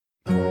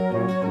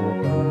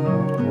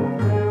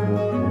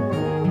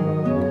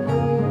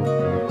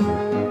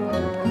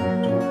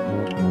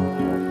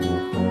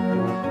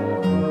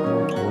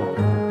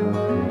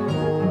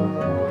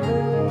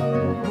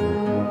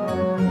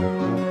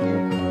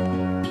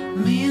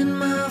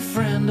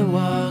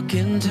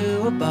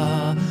Into a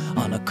bar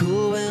on a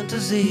cool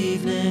winter's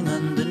evening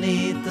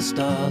underneath the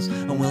stars,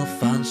 and we'll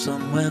find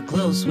somewhere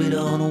close. We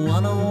don't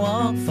want to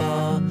walk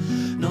far,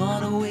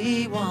 nor do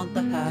we want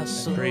the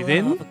hassle. Breathe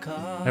in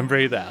and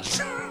breathe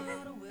out.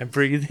 And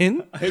breathe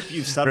in. I hope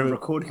you've started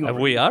recording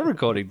already. We are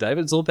recording,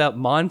 David. It's all about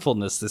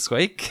mindfulness this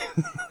week.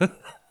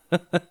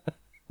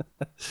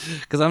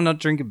 Because I'm not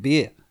drinking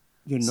beer.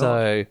 You're not?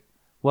 So,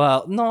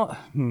 well, not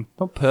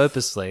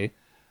purposely.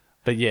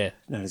 But yeah,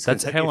 No,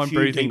 that's how I'm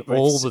breathing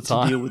all the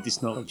time. To deal with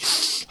this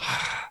knowledge.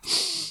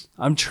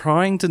 I'm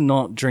trying to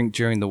not drink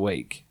during the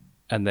week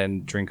and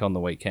then drink on the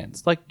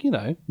weekends. Like,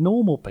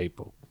 normal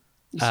people.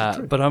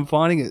 But I'm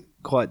finding it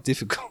quite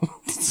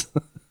difficult.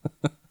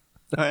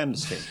 I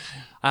understand.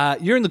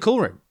 You're in the cool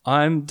room.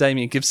 I'm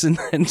Damien Gibson,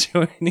 and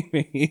joining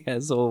me,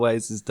 as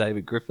always, is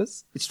David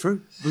Griffiths. It's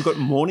true. We've got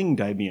morning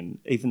Damien,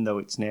 even though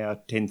it's now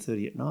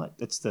 10:30 at night.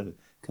 That's the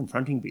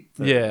confronting bit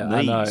for me,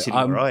 I know. sitting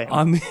where I am.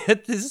 I'm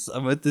at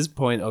this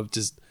point of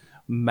just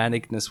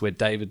manicness where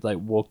David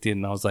walked in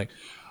and I was like,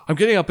 I'm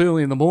getting up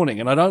early in the morning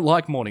and I don't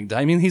like morning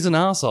Damien. He's an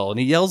arsehole and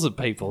he yells at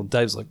people. And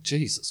Dave's like,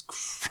 Jesus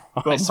Christ,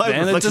 well, my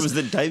man. reflection was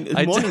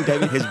that morning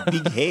Damien has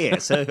big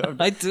hair. So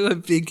I do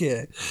have big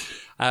hair.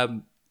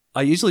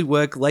 I usually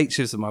work late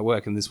shifts at my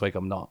work, and this week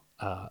I'm not,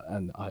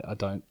 and I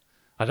don't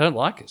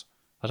like it.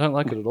 I don't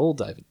like it at all,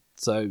 David.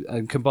 So,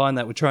 and combine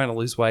that with trying to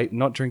lose weight and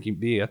not drinking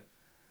beer.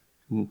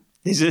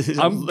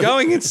 I'm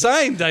going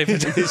insane,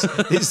 David.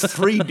 There's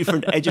three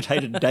different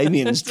agitated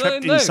Damiens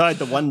trapped inside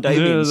the one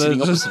Damien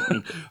sitting opposite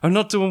me. I'm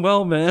not doing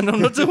well, man.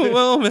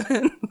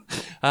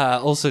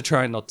 Also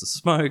trying not to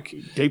smoke.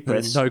 Deep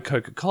breaths. No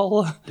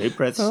Coca-Cola. Deep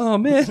breaths. Oh,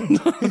 man.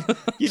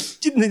 You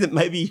didn't think that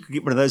maybe you could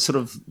get one of those sort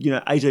of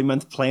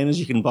 18-month planners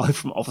you can buy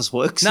from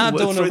Officeworks? No,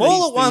 doing them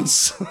all at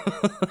once.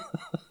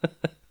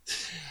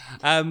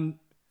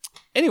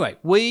 Anyway,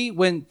 we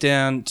went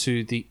down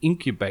to the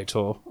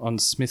incubator on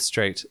Smith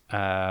Street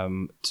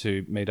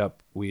to meet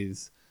up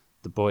with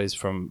the boys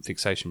from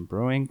Fixation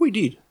Brewing. We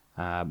did.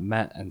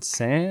 Matt and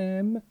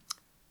Sam.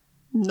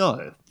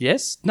 No.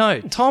 Yes?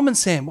 No, Tom and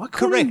Sam. Why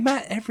couldn't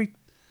Matt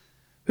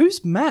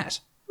Who's Matt?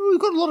 Well, we've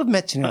got a lot of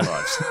Matts in our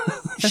lives.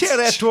 Shout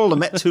out to all the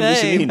Matts who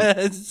listen in.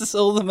 It's just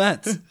all the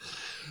Matts.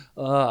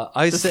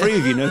 The three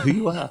of you know who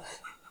you are.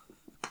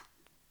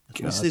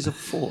 Unless there's a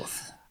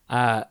fourth.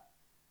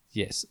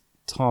 Yes.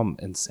 Tom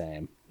and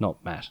Sam,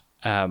 not Matt,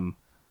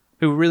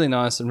 who were really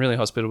nice and really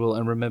hospitable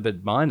and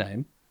remembered my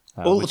name.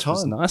 All the which time.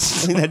 was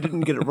nice. I think they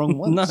didn't get it wrong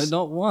once. No,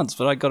 not once,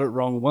 but I got it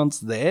wrong once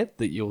there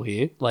that you'll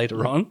hear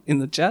later on in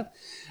the chat.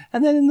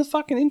 And then in the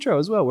fucking intro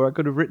as well, where I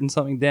could have written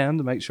something down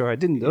to make sure I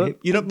didn't do it.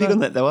 You're not big on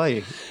that though, are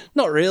you?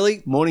 Not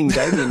really. Morning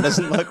Damien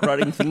doesn't like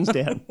writing things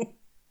down.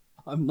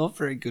 I'm not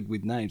very good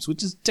with names,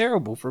 which is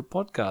terrible for a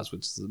podcast,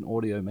 which is an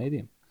audio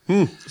medium.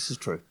 This is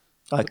true.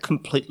 I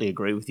completely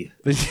agree with you.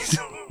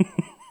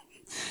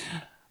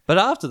 But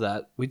after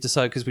that, we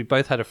decided, because we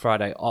both had a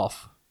Friday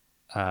off,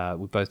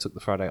 we both took the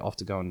Friday off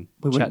to go and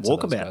chat to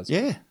those guys.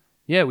 Yeah.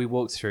 Yeah, we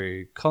walked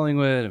through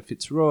Collingwood and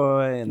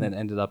Fitzroy and then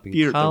ended up in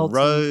Beer Carlton. at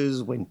the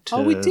Rose, went to...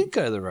 Oh, we did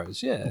go to the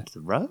Rose, yeah. Went to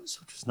the Rose,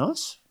 which was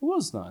nice. It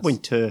was nice.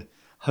 Went to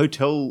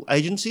hotel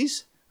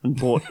agencies and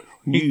bought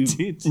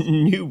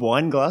new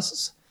wine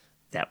glasses.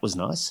 That was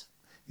nice.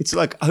 It's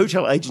like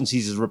hotel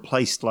agencies has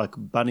replaced like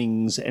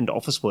Bunnings and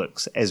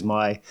Officeworks as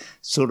my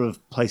sort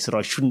of place that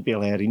I shouldn't be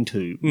allowed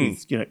into.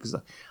 With, because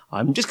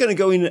I'm just going to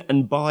go in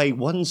and buy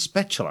one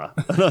spatula,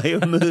 and I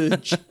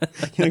emerge.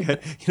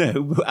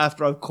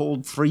 After I've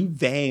called 3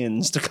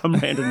 vans to come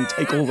around and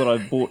take all that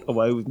I've bought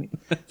away with me.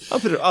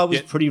 I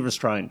was pretty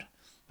restrained.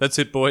 That's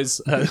it,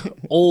 boys.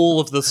 All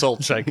of the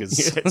salt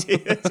shakers.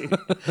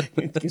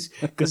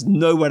 Because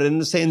no one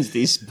understands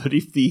this, but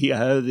if the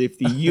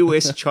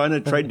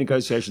US-China trade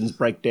negotiations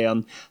break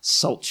down,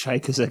 salt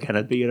shakers are going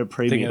to be at a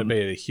premium. I think it'll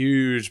be at a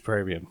huge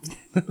premium.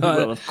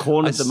 Well, have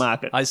cornered the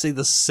market. I see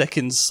the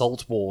second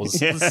salt wars,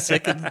 the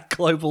second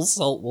global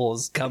salt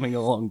wars coming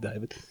along,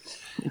 David.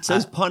 It's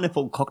those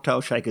pineapple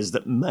cocktail shakers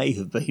that may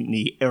have been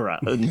the error.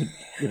 And,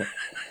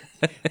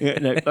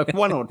 like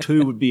 1 or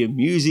 2 would be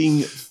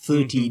amusing,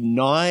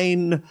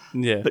 39,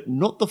 but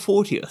not the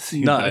 40th.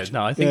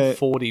 No, I think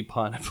 40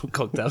 pineapple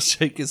cocktail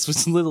shakers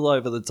was a little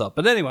over the top.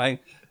 But anyway,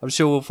 I'm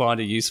sure we'll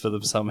find a use for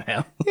them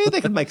somehow. Yeah,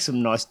 they could make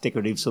some nice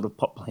decorative sort of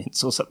pot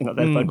plants or something like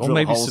that. If they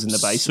drill holes in the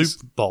bases.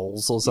 Soup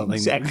bowls or something.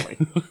 Exactly.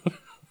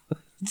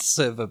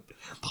 Serve a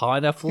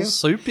pineapple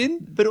soup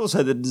in, but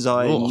also the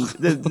design,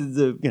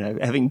 the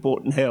having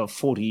bought now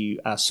 40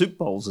 soup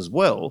bowls as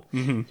well,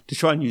 to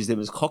try and use them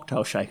as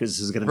cocktail shakers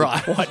is going to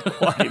be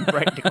quite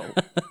impractical.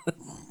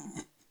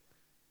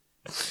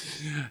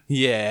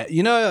 Yeah,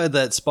 you know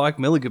that Spike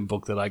Milligan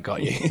book that I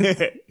got you?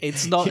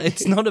 It's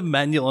not a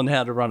manual on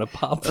how to run a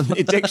pub.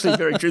 It's actually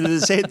very true.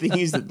 The sad thing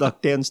is that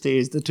like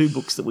downstairs, the two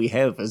books that we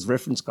have as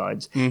reference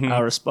guides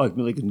are a Spike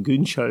Milligan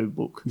Goon Show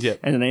book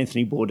and an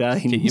Anthony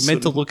Bourdain. Yeah, you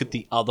meant to look at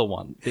the other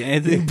one. The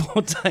Anthony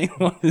Bourdain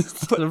one is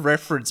the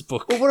reference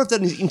book. Well, what I've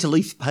done is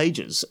interleaf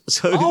pages.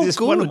 So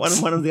there's one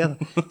of the other.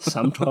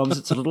 Sometimes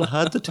it's a little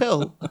hard to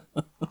tell.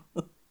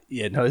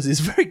 Yeah, no, it's this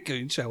very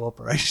Goon Show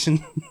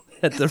operation.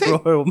 At the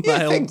Royal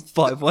Mail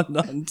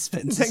 519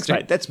 Spencer Thanks, Street.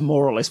 mate. That's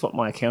more or less what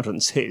my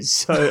accountant says.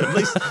 So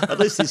at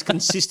least there's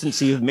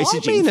consistency of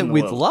messaging. I mean from it the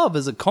with world. love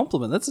as a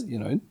compliment.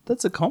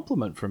 That's a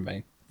compliment from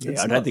me.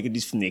 Yeah, I don't think it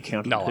is from the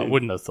accountant. No, I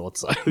wouldn't have thought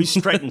so. Who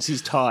straightens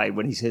his tie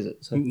when he says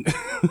it. So.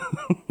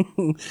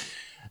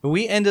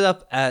 We ended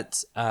up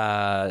at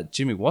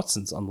Jimmy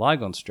Watson's on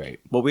Lygon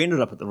Street. Well, we ended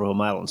up at the Royal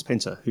Mail on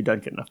Spencer, who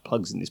don't get enough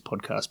plugs in this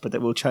podcast, but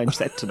we'll change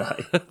that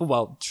today.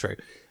 Well, true.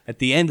 At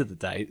the end of the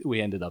day,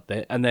 we ended up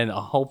there, and then a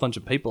whole bunch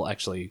of people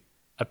actually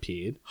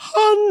appeared.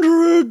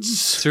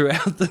 Hundreds!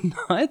 Throughout the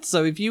night.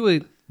 So if you were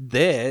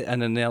there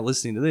and are now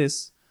listening to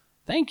this,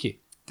 thank you.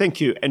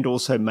 Thank you, and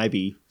also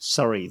maybe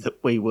sorry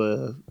that we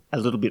were a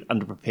little bit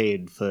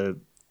underprepared for.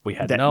 We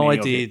had no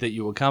idea that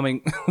you were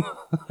coming.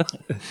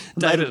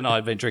 David and I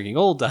had been drinking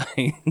all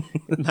day.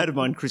 A mate of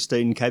mine,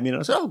 Christine, came in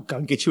and I said, go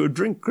and get you a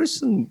drink, Chris,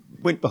 and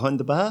went behind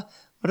the bar.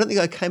 I don't think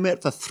I came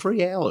out for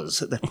 3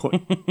 hours at that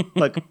point.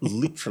 Like,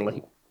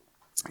 literally.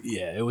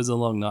 Yeah, it was a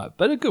long night,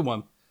 but a good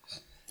one.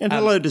 And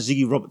hello to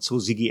Ziggy Roberts or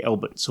Ziggy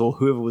Alberts or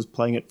whoever was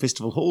playing at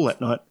Festival Hall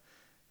that night.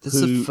 This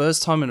is the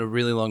first time in a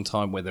really long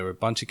time where there were a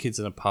bunch of kids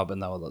in a pub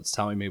and they were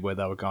telling me where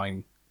they were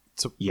going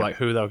to, like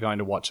who they were going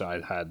to watch. I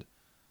had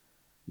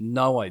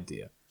no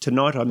idea.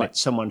 Tonight I met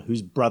someone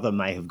whose brother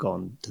may have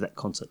gone to that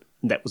concert.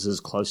 And that was as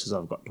close as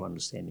I've got to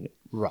understanding it.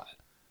 Right.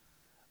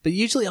 But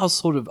usually I'll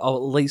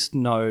at least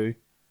know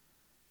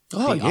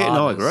Oh, the yeah,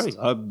 no, I artist.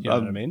 agree. You know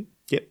what I mean?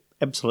 Yep,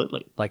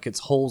 absolutely. Like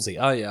it's Halsey.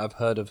 Oh, yeah, I've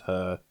heard of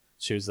her.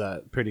 She was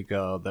that pretty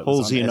girl that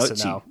Halsey was on and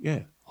SNL. Oatsy. Yeah.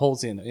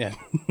 Halsey and yeah.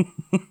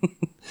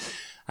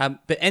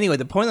 But anyway,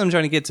 the point I'm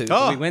trying to get to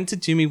is we went to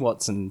Jimmy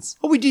Watson's.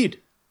 Oh, we did.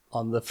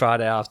 On the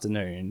Friday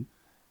afternoon,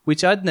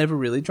 which I'd never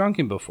really drunk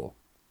in before.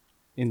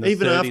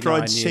 Even after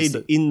I'd said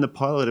that, in the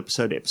pilot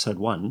episode, episode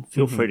 1,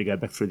 feel free to go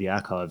back through the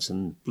archives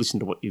and listen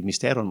to what you've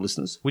missed out on,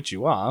 listeners. Which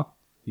you are.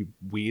 You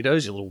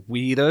weirdos, you little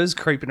weirdos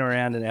creeping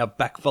around in our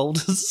back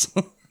folders.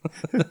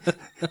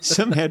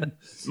 Somehow,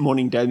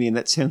 Morning Damien,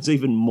 that sounds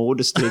even more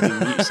disturbing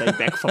when you say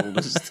back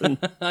folders than...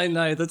 I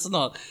know, that's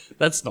not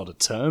a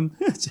term.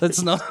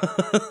 That's not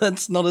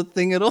a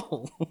thing at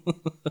all.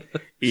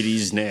 It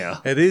is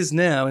now. It is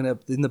now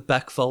in the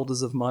back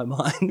folders of my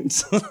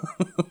mind.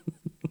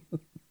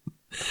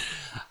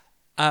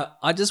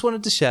 I just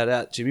wanted to shout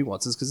out Jimmy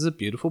Watson's because it's a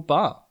beautiful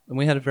bar, and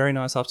we had a very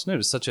nice afternoon.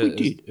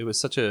 It was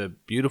such a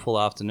beautiful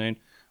afternoon.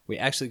 We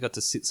actually got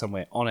to sit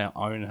somewhere on our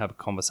own and have a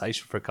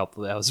conversation for a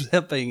couple of hours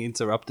without being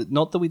interrupted.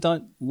 Not that we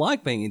don't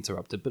like being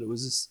interrupted, but it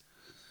was just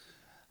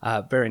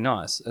very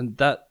nice. And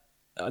that,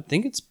 I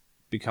think it's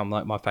become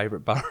like my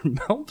favourite bar in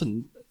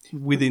Melbourne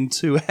within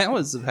 2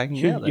 hours of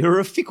hanging out there. You're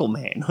a fickle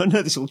man. I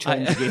know this will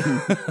change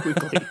again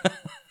quickly.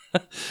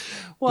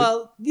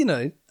 Well, you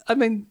know, I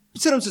mean...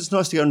 Sometimes it's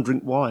nice to go and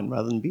drink wine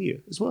rather than beer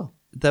as well.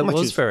 That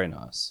was very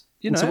nice.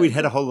 You know, so we'd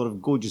had a whole lot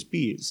of gorgeous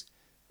beers.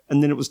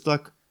 And then it was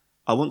like...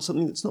 I want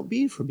something that's not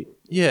beer for a bit.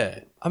 Yeah.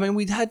 I mean,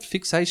 we'd had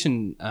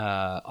Fixation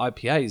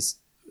IPAs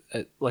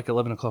at like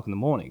 11 o'clock in the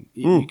morning.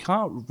 You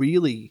can't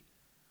really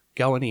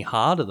go any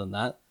harder than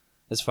that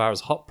as far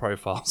as hop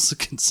profiles are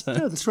concerned.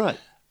 No, that's right.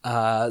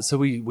 So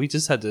we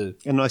just had to...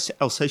 A nice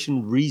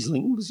Alsatian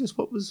Riesling was just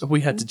what was...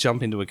 We had to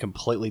jump into a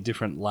completely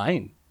different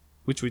lane,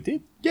 which we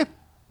did. Yeah.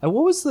 And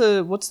what's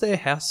their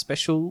house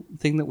special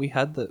thing that we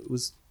had that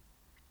was...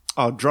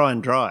 Oh, Dry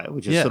and Dry,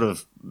 which is sort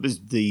of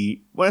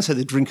when I say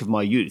the drink of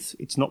my youth,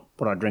 it's not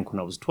what I drank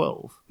when I was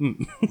 12.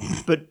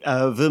 But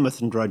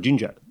vermouth and dry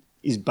ginger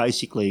is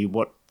basically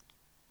what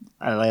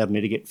allowed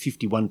me to get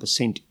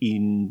 51%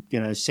 in,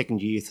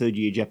 second year, third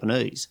year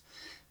Japanese.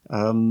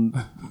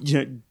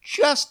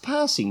 Just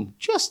passing,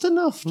 just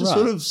enough to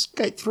sort of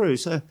skate through.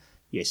 So,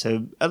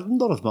 so a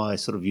lot of my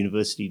sort of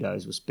university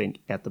days were spent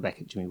out the back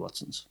at Jimmy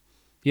Watson's.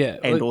 Yeah.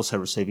 And also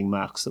receiving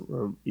marks that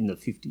were in the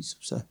 50s,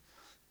 so...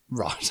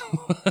 Right.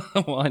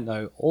 Well, I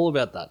know all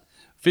about that.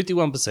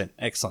 51%.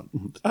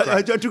 Excellent.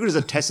 I took it as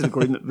a tacit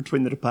agreement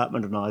between the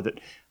department and I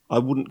that I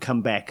wouldn't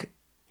come back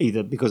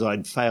either because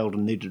I'd failed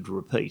and needed to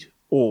repeat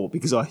or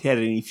because I had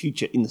any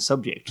future in the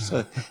subject.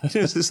 So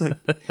it's just like,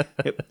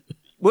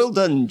 well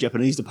done,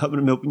 Japanese Department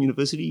of Melbourne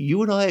University.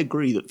 You and I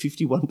agree that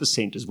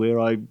 51% is where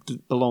I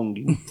belonged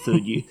in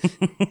third year.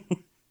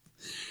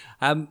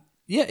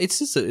 Yeah, it's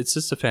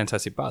just a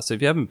fantastic bar. So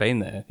if you haven't been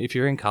there, if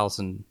you're in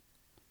Carlton...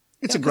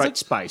 It's a great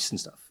space and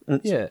stuff.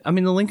 Yeah, I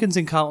mean, the Lincoln's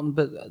in Carlton,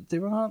 but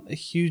there aren't a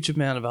huge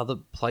amount of other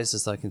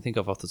places that I can think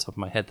of off the top of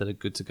my head that are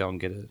good to go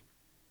and get a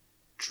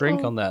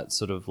drink on that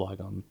sort of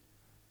Lygon.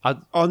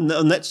 On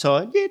that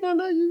side? Yeah,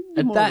 no.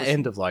 At that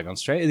end of Lygon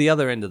Street. At the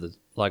other end of the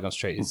Lygon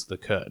Street is the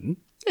Curtain.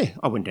 Yeah,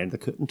 I went down to the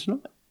Curtain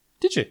tonight.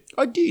 Did you?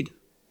 I did.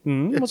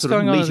 What's sort of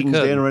going on at the meetings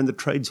down Curtin? around the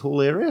Trades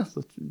Hall area,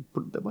 let's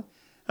put it that way.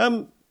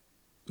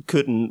 The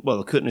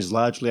curtain is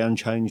largely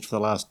unchanged for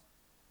the last,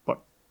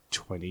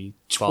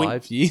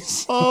 25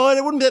 years. Oh,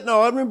 it wouldn't be that.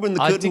 No, I remember when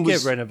the I curtain did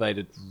was get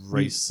renovated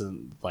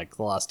recent, like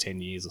the last 10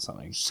 years or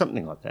something.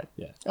 something like that.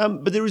 Yeah.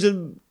 But there is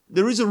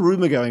a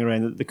rumour going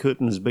around that the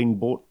curtain has been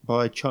bought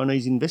by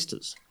Chinese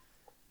investors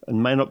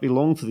and may not be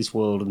long for this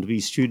world and to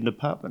be student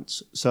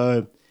apartments.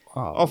 So,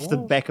 off the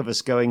back of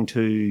us going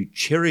to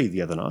Cherry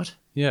the other night,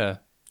 Yeah.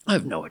 I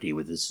have no idea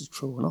whether this is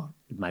true or not.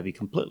 It may be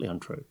completely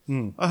untrue.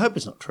 I hope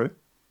it's not true.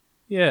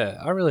 Yeah,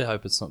 I really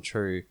hope it's not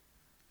true.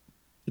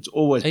 It's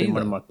always been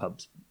one of Either. my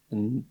pubs,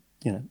 and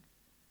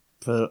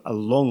for a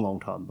long, long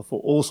time, before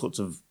all sorts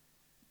of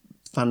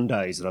fun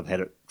days that I've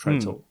had at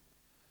Trades Hall.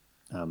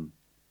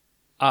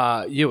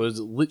 It was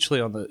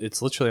literally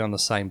it's literally on the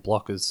same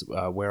block as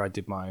where I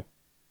did my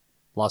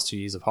last 2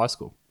 years of high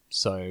school.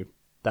 So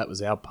that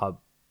was our pub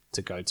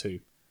to go to.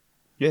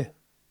 Yeah,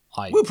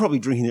 we were probably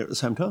drinking there at the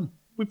same time.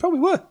 We probably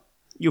were.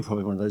 You're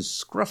probably one of those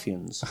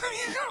scruffians.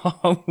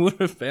 I would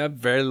have had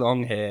very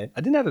long hair.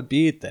 I didn't have a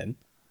beard then,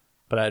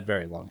 but I had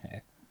very long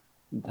hair.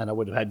 And I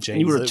would have had jeans.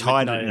 You would have that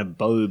tied would- it in a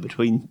bow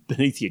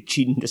beneath your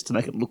chin just to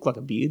make it look like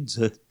a beard.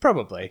 So.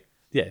 Probably.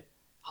 Yeah.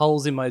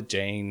 Holes in my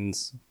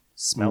jeans.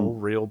 Smell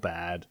real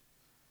bad.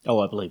 Oh,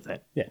 I believe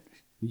that. Yeah.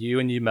 You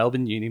and your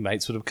Melbourne uni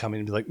mates would have come in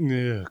and be like,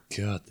 oh,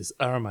 God, there's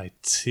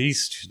RMIT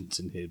students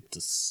in here.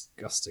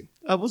 Disgusting.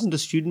 I wasn't a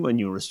student when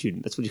you were a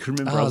student. That's what you can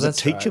remember. I was a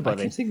teacher by I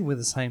then. keep thinking we're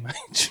the same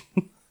age.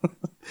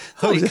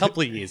 Only a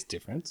couple of years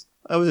difference.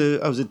 I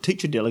was a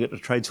teacher delegate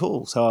at Trades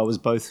Hall, so I was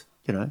both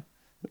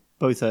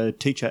a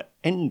teacher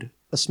and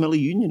a smelly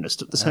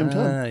unionist at the same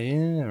time.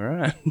 Yeah,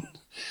 right.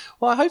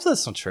 Well, I hope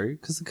that's not true,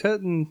 because the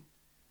curtain,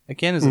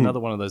 again, is another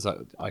one of those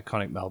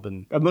iconic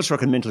Melbourne. I'm not sure I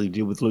can mentally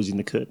deal with losing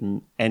the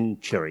curtain and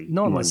Cherry.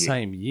 Not in the one year.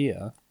 same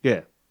year.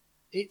 Yeah.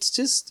 It's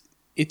just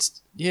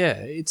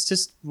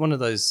one of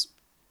those.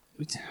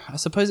 I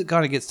suppose it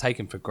kind of gets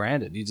taken for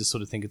granted. You just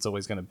sort of think it's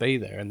always going to be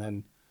there, and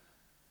then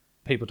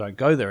people don't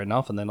go there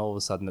enough, and then all of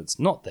a sudden it's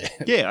not there.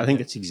 Yeah, I think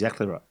that's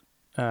exactly right.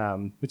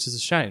 Which is a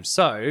shame.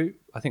 So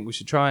I think we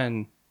should try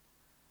and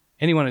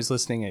anyone who's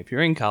listening, if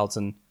you're in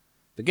Carlton,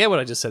 forget what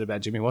I just said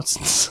about Jimmy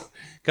Watson's.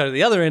 Go to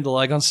the other end of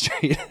Lygon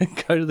Street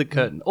and go to the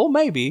curtain, or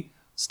maybe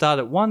start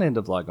at one end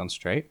of Lygon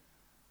Street,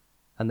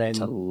 and then It's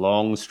a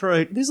long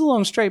street. it is a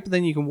long street, but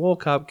then you can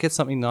walk up, get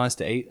something nice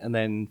to eat, and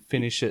then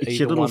finish at It's either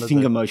your little one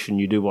finger of motion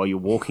you do while you're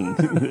walking.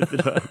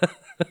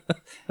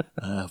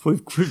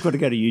 We've got to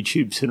go to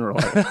YouTube sooner or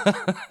later.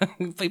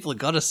 the. People have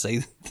got to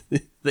see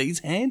these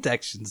hand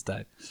actions,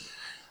 Dave.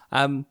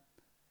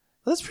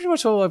 That's pretty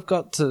much all I've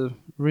got to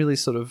really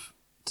sort of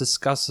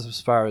discuss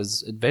as far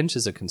as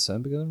adventures are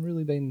concerned, because I haven't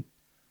really been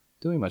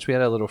doing much. We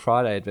had our little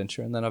Friday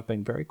adventure, and then I've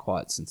been very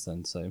quiet since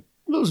then. So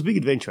Well, it was a big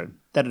adventure.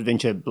 That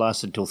adventure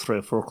lasted till 3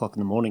 or 4 o'clock in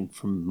the morning,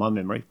 from my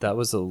memory. that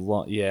was a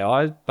lot. Yeah,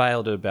 I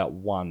bailed at about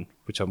 1,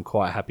 which I'm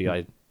quite happy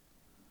I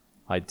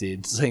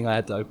did, seeing I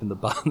had to open the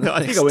bar.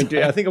 I think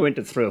I went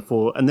to 3 or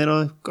 4, and then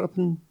I got up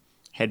and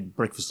had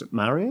breakfast at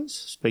Mario's.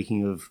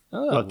 Speaking of,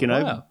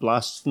 wow.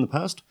 blasts from the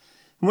past,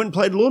 and went and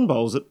played lawn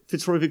bowls at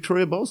Fitzroy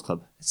Victoria Bowls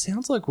Club. It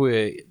sounds like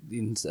we're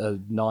in a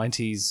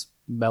 90s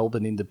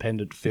Melbourne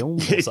independent film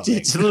or something.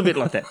 It's a little bit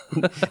like that.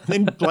 And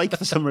then Blake,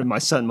 for some reason, my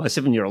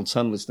 7-year-old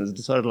son, listeners,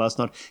 decided last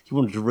night he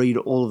wanted to read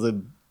all of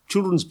the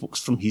children's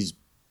books from his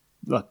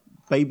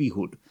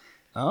babyhood.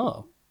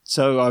 Oh.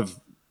 So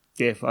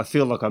I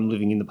feel like I'm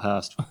living in the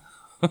past.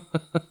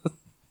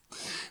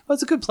 Well,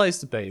 it's a good place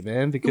to be,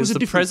 man, because a the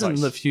different present and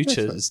place. the future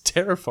That's right. is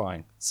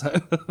terrifying. So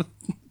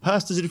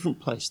Past is a different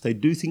place. They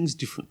do things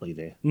differently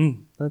there.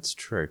 that's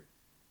true.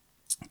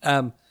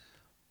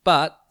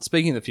 But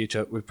speaking of the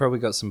future, we've probably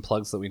got some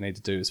plugs that we need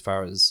to do as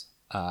far as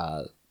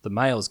the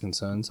mail is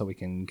concerned, so we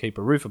can keep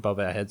a roof above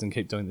our heads and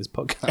keep doing this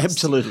podcast.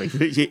 Absolutely.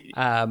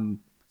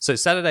 So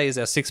Saturday is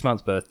our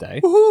 6-month birthday.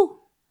 Woohoo!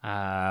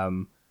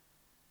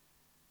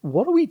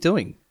 What are we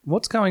doing?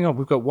 What's going on?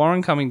 We've got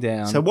Warren coming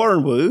down. So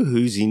Warren Wu,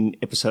 who's in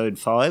episode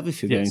 5,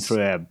 if you're going Yes.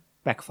 through our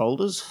back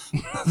folders,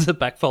 the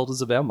back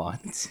folders of our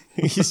minds.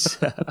 is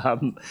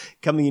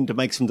coming in to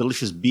make some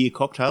delicious beer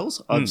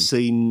cocktails. I've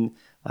seen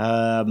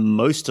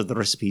most of the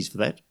recipes for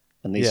that,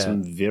 and there's Yeah.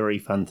 some very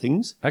fun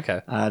things.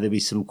 Okay. There'll be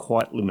some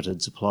quite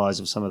limited supplies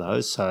of some of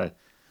those, so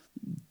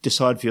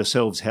decide for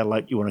yourselves how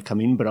late you want to come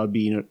in, but I'd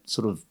be in at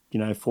sort of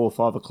 4 or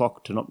 5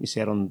 o'clock to not miss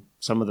out on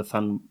some of the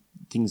fun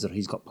things that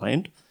he's got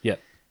planned. Yeah.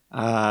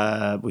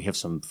 We have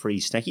some free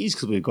snackies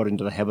because we've got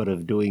into the habit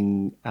of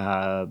doing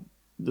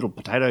little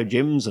potato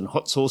gems and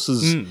hot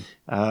sauces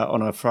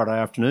on a Friday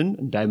afternoon.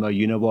 And Damo,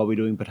 you know why we're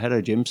doing potato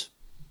gems?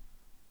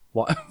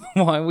 Why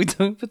are we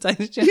doing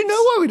potato chips? You know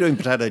why we're doing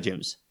potato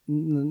gems?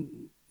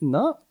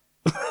 No.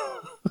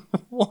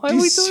 Why are Do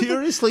you we doing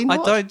seriously that?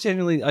 not? I don't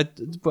genuinely. I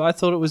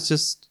thought it was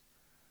just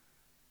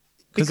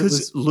Because it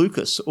was-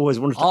 Lucas always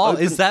wanted to Oh,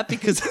 open... is that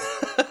because?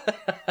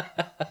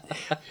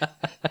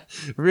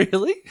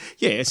 Really?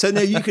 Yeah, so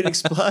now you can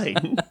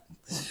explain.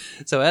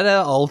 So at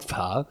our old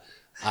bar,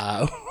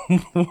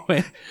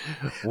 when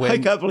I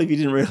can't believe you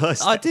didn't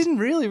realise I that. didn't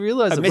really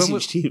realise I it.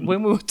 messaged him.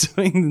 When we were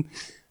doing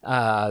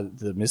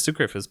the Mr.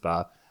 Griffiths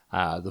bar,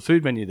 the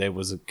food menu there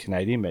was a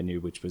Canadian menu,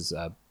 which was,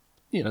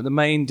 the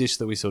main dish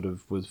that we sort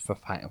of was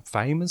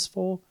famous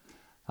for.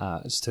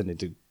 It just turned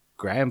into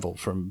Granville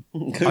from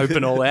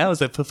open all hours.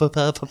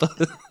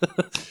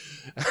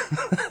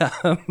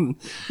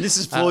 This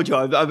is floor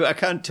job. I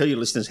can't tell your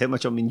listeners how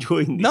much I'm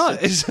enjoying this. No,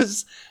 it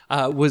just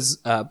was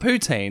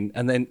poutine,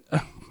 and then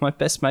my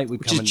best mate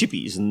would come Just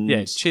chippies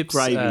and chips,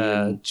 gravy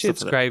and chips,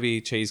 stuff like that.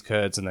 gravy, cheese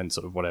curds, and then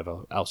sort of whatever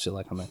else you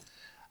like on there.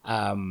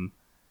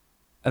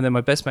 And then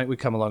my best mate would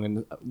come along,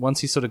 and once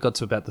he sort of got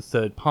to about the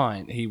third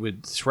pint, he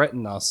would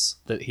threaten us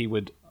that he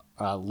would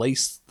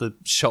lease the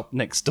shop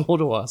next door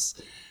to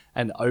us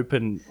and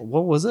open,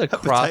 what was it?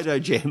 Potato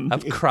jam. A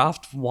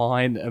craft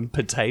wine and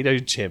potato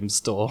gem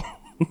store.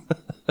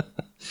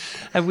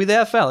 And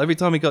without fail, every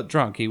time he got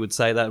drunk, he would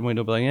say that, and we'd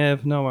all be like, yeah,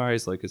 no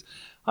worries, Lucas.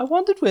 I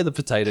wondered where the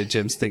potato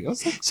gems thing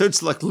was. Like, So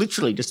it's like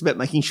literally just about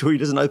making sure he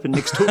doesn't open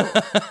next door.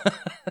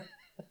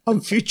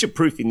 I'm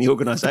future-proofing the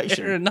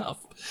organisation. fair enough.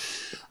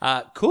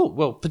 Cool.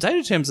 Well,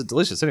 potato gems are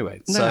delicious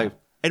anyway. So,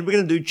 And we're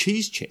going to do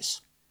cheese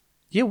chess.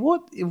 yeah,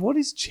 what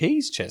is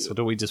cheese chess, or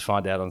do we just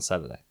find out on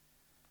Saturday?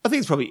 I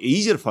think it's probably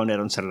easier to find out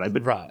on Saturday,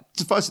 but Right.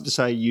 suffice it to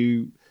say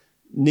you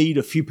need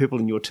a few people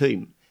in your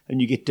team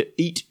and you get to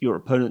eat your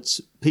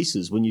opponent's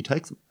pieces when you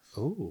take them.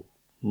 Ooh.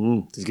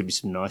 There's going to be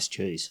some nice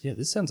cheese. Yeah,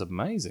 this sounds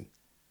amazing.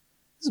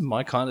 This is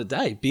my kind of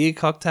day. Beer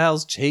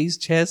cocktails, cheese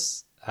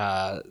chess,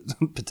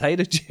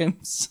 potato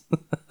gems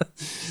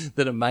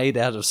that are made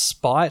out of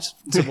spite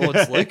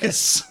towards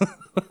Lucas.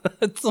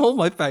 It's all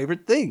my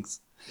favourite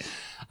things.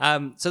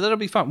 So that'll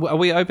be fun. Are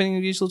we opening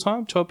at the usual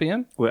time, 12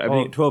 p.m? We're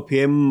opening at 12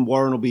 p.m.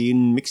 Warren will be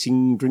in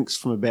mixing drinks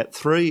from about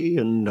 3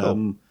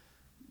 and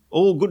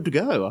all good to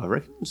go, I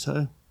reckon.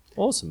 So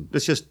Awesome.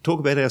 let's just talk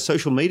about our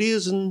social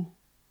medias and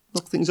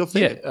knock things off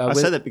there. Yeah, I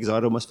say that because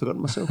I'd almost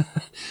forgotten myself.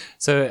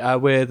 So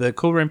we're the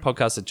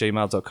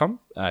coolroompodcast@gmail.com.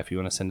 If you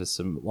want to send us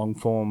some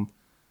long-form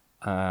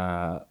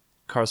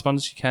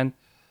correspondence, you can.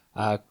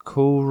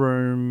 Cool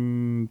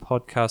Room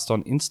Podcast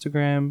on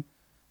Instagram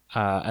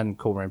and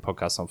Cool Room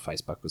Podcast on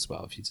Facebook as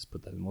well. If you just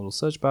put that in the little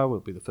search bar,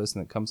 it'll be the first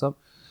thing that comes up.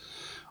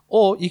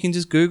 Or you can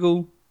just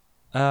Google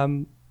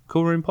Cool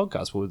Room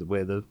Podcast.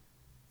 Where the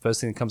first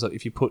thing that comes up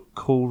if you put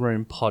Cool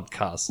Room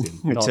Podcast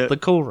in, not the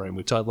Cool Room,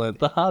 which I learned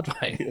the hard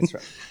way. That's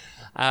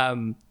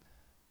right.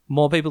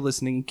 More people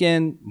listening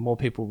again, more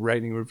people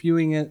rating and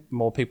reviewing it,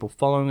 more people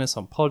following us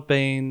on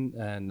Podbean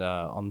and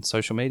on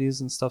social medias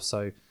and stuff.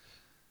 So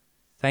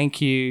thank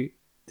you.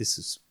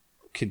 This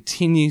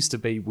continues to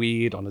be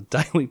weird on a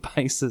daily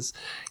basis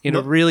in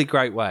a really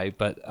great way,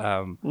 but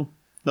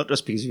Not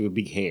just because of your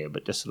big hair,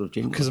 but just sort of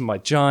generally. because of my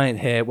giant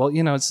hair. Well,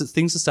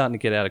 things are starting to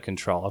get out of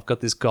control. I've got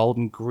this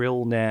golden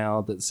grill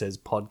now that says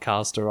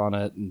podcaster on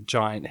it and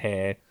giant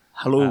hair.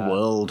 Hello,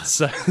 world.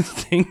 So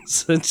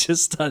things are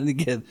just starting to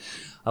get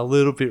a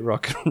little bit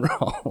rock and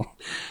roll.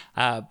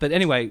 But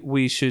anyway,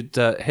 we should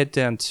head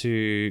down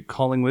to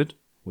Collingwood.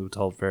 We were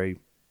told very,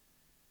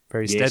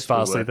 very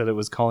steadfastly that it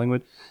was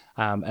Collingwood,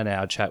 and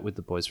our chat with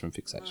the boys from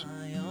Fixation.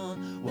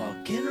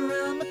 Walking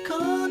around the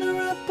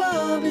corner, a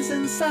pub is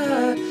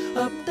inside.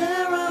 Up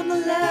there on the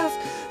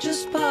left,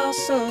 just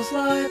past those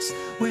lights.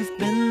 We've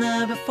been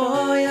there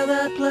before, yeah,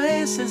 that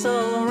place is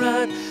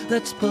alright.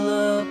 Let's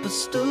pull up a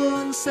stool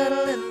and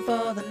settle in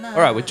for the night.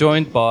 All right, we're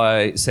joined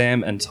by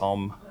Sam and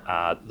Tom,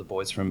 the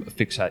boys from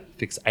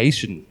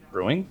Fixation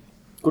Brewing.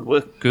 Good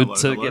work. Good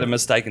to get a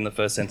mistake in the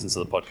first sentence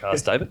of the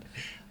podcast, David.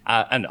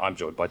 And I'm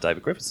joined by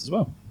David Griffiths as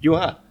well. You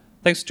are.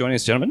 Thanks for joining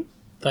us, gentlemen.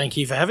 Thank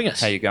you for having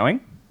us. How you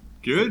going?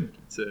 Good.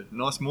 It's a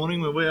nice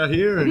morning where we are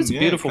here. It's a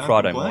beautiful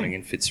Friday morning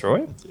in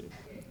Fitzroy.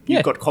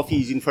 You've got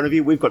coffees in front of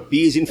you. We've got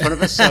beers in front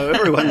of us. So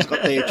everyone's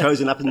got their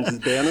chosen up and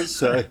downers.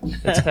 So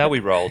It's how we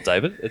roll,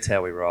 David. It's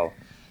how we roll.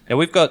 Now,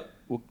 we'll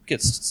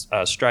get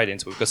straight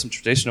into it. We've got some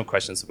traditional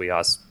questions that we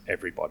ask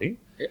everybody.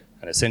 Yep.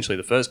 And essentially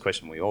the first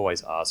question we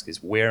always ask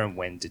is, where and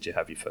when did you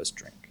have your first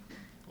drink?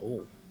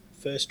 Oh,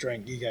 first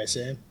drink. You go,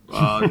 Sam.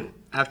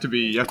 Have to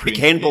be quick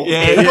handball.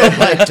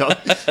 Yeah.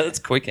 That's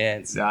quick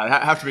hands. No,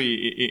 have to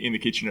be in the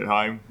kitchen at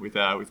home with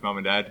mum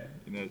and dad.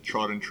 A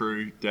tried and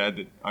true dad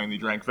that only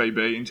drank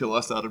VB until I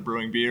started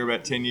brewing beer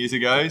about 10 years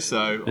ago.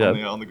 So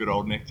on the good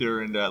old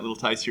nectar and a little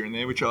taste here and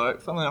there, which I,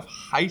 funnily enough,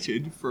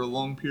 hated for a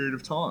long period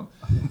of time.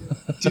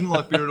 Didn't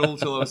like beer at all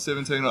until I was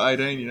 17 or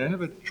 18.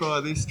 Have a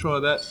try this, try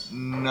that.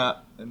 Nah.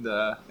 And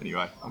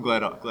anyway, I'm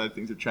glad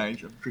things have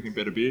changed. I'm drinking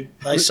better beer.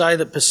 They say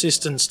that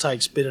persistence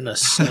takes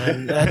bitterness,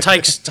 and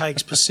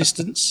takes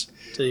persistence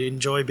to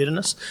enjoy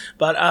bitterness.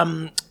 But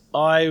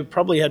I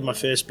probably had my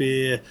first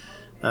beer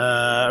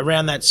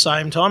around that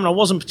same time, and I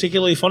wasn't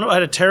particularly fond of it. I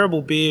had a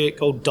terrible beer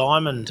called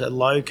Diamond, a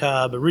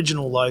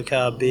original low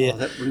carb beer. Oh,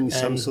 that brings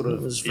some sort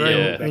of...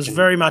 It was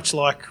very much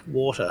like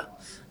water,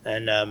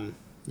 and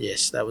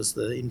yes, that was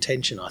the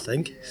intention, I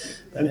think.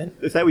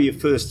 If they were your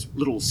first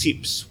little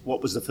sips,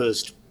 what was the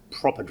first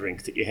proper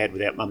drink that you had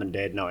without mum and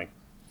dad knowing?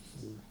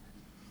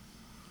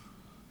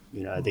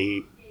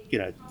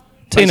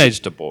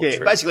 Teenage debauchery. Yeah,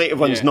 basically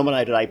everyone's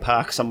nominated a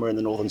park somewhere in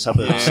the northern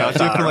suburbs. Yeah, so I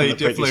far in the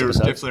previous episodes.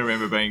 definitely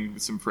remember being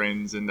with some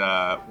friends, and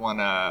one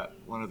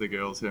of the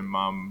girls, her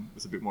mum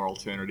was a bit more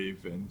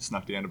alternative and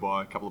snuck down to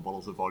buy a couple of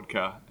bottles of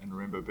vodka, and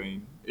remember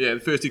being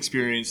the first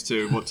experience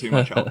to what too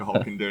much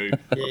alcohol can do.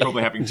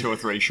 Probably having 2 or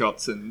 3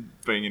 shots and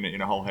being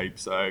in a whole heap.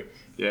 So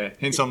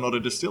hence I'm not a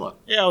distiller.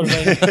 Yeah, I would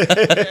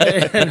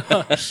have been,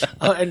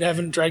 and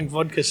haven't drank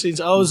vodka since.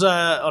 I was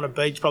on a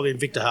beach, probably in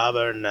Victor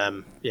Harbour,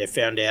 and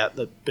found out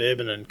that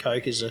bourbon and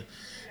Coke is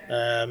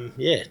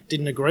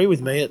didn't agree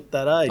with me at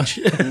that age.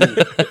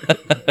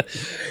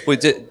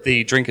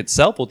 The drink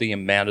itself or the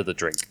amount of the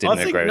drink didn't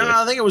agree with you?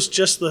 I think it was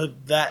just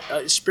that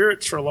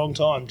spirits for a long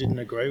time didn't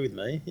agree with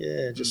me.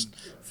 Yeah, just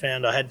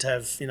found I had to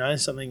have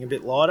something a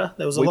bit lighter.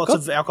 There was lots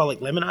of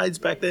alcoholic lemonades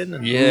back then.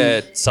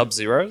 And,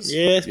 Sub-Zeros.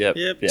 Yep.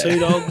 2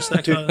 dogs.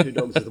 That kind of. 2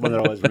 dogs is the one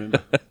that I always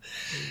remember.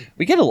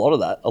 We get a lot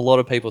of that. A lot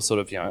of people sort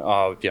of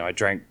I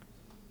drank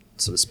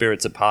sort of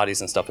spirits at parties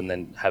and stuff, and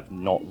then have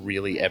not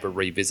really ever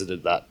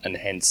revisited that, and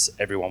hence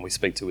everyone we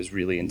speak to is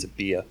really into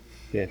beer.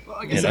 Yeah, well,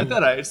 I guess at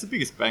that age, it's the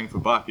biggest bang for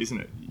buck, isn't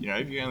it?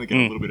 If you only get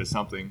a little bit of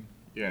something,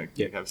 you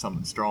have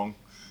something strong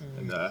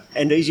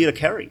and easier to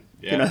carry.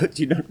 Yeah.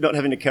 You're not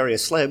having to carry a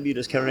slab; you're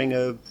just carrying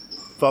a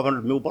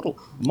 500ml bottle.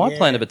 My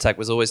plan of attack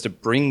was always to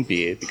bring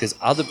beer because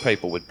other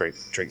people would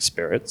drink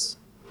spirits.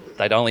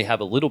 They'd only have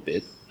a little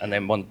bit, and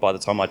then by the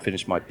time I'd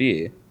finished my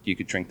beer, you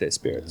could drink their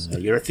spirits.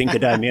 You're a thinker,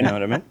 Damien. You know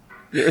what I mean?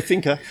 You're a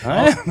thinker.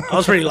 I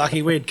was pretty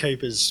lucky. We had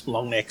Cooper's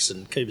long necks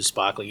and Cooper's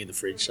sparkling in the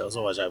fridge, so I was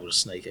always able to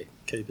sneak a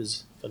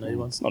Cooper's if I needed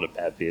one. It's not a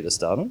bad beer to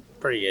start on.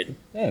 Pretty good.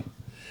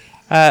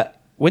 Yeah.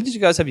 When did you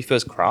guys have your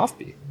first craft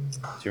beer?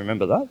 Do you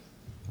remember that?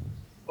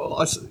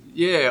 Well,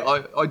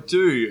 I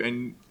do,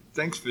 and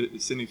thanks for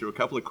sending through a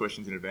couple of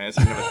questions in advance.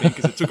 I have a think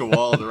because it took a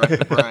while to rack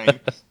the brain.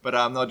 But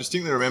I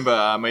distinctly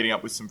remember meeting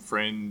up with some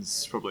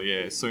friends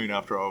probably soon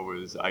after I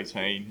was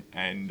 18,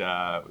 and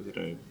was at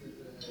a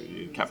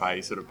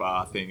cafe sort of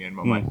bar thing, and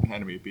my mate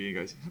handed me a beer and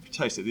goes, "Have a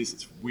taste of this,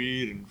 it's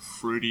weird and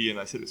fruity," and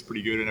they said it's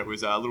pretty good, and it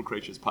was Little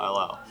Creatures Pale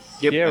Ale.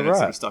 Yep. Yeah, and right. It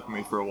sort of stuck with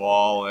me for a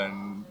while,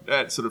 and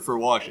that sort of for a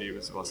while actually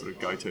was my sort of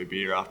go-to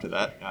beer after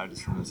that,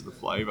 just from the sort of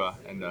flavour,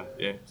 and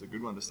it's a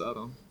good one to start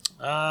on.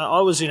 I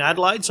was in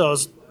Adelaide, so I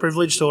was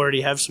privileged to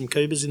already have some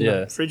Coopers in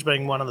the fridge,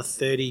 being one of the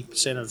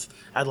 30% of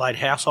Adelaide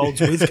households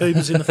with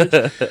Coopers in the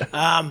fridge.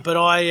 But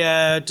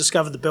I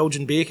discovered the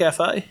Belgian Beer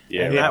Cafe,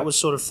 and that was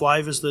sort of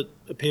flavours that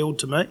appealed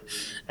to me.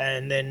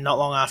 And then not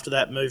long after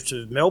that, moved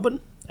to Melbourne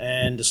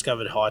and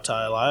discovered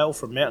Hightail Ale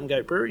from Mountain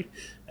Goat Brewery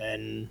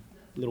and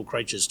Little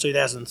Creatures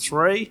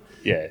 2003.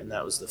 Yeah. And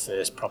that was the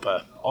first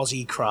proper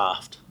Aussie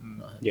craft.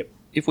 Yep.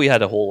 If we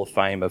had a Hall of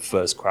Fame of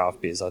first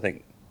craft beers, I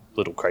think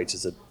Little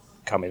Creatures would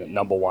come in at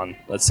number one.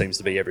 That seems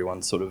to be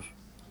everyone's sort of...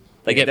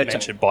 They get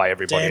mentioned by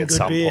everybody damn at good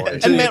some beer.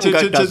 point. And Mountain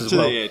Goat does as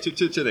well.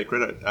 To their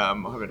credit, I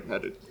haven't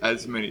had it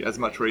as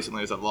much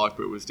recently as I'd like,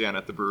 but it was down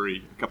at the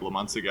brewery a couple of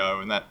months ago,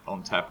 and that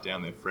on tap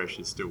down there fresh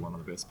is still one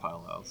of the best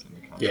pale ales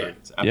in the country. Yeah.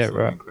 It's absolutely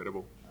right.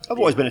 incredible. I've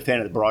always been a fan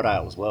of the bright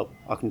ale as well.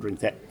 I can drink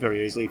that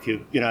very easily.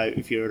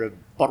 If you're at a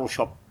bottle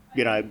shop,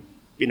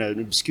 an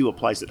obscure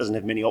place that doesn't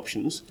have many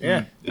options.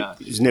 Yeah.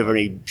 There's never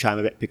any shame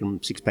about picking a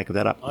 6-pack of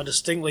that up. I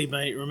distinctly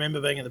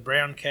remember being at the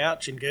Brown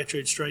Couch in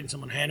Gertrude Street and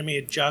someone handed me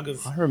a jug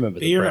of I remember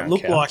the beer Brown and it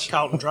looked Couch. like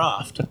Carlton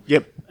Draft.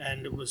 Yep.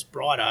 And it was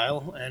bright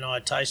ale, and I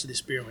tasted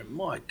this beer and went,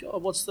 my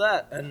God, what's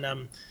that? And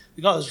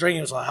the guy that was drinking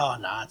it was like, oh,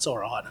 no, it's all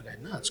right. And I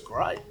go, no, it's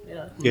great.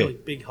 Really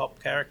big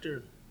hop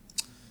character.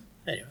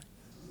 Anyway.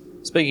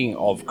 Speaking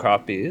of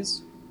craft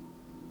beers,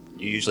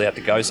 you usually have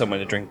to go somewhere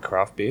to drink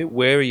craft beer.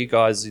 Where are you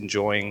guys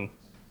enjoying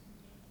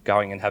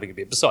going and having a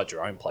beer? Besides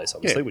your own place,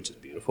 obviously, which is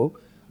beautiful.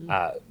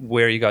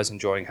 Where are you guys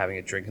enjoying having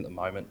a drink at the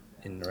moment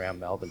in and around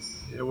Melbourne?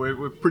 Yeah,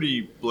 we're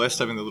pretty blessed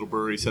having the little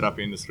brewery set up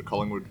in the sort of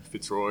Collingwood,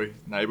 Fitzroy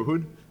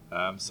neighbourhood.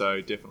 So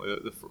definitely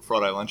the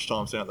Friday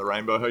lunchtimes down at the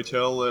Rainbow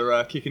Hotel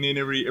are kicking in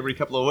every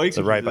couple of weeks.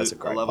 The Rainbow's a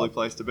great lovely pub.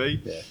 place to be.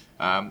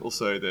 Yeah.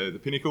 Also the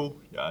Pinnacle,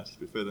 just a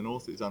bit further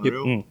north, is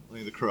unreal. I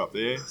think the crew up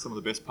there, some of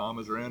the best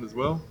palmers around as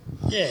well.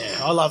 Yeah,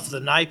 I love the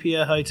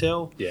Napier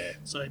Hotel. Yeah.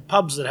 So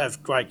pubs that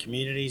have great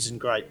communities and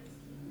great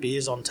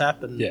beers on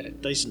tap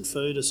and decent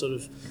food are sort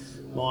of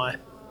my,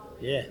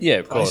 Yeah,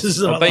 of course. places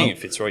that I Being love. in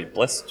Fitzroy, you're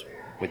blessed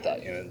with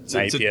that.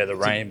 Napier, the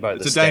Rainbow,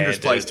 It's a dangerous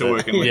place to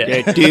work in.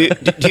 Yeah. Do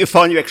you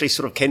find you actually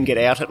sort of can get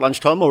out at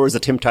lunchtime, or is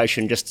the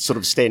temptation just sort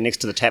of stand next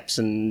to the taps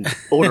and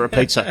order a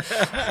pizza?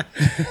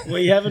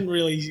 We haven't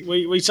really.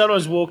 We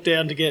sometimes walk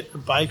down to get a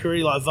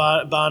bakery like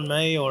banh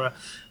mi or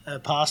a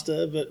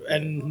pasta,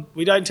 and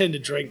we don't tend to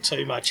drink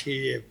too much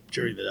here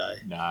during the day.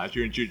 Nah,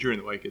 during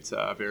the week it's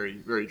very,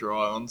 very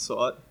dry on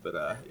site. But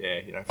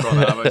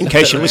Friday. In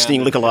case you're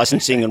listening, liquor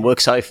licensing and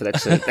work safe.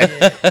 That's it.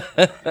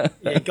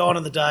 Yeah, gone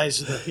are the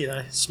days of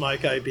the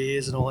smoko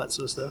beers and all that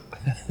sort of stuff.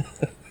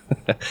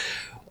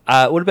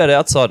 What about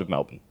outside of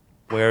Melbourne?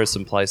 Where are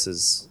some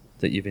places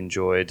that you've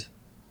enjoyed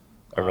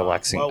a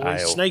relaxing well, we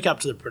ale? sneak up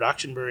to the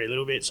production brewery a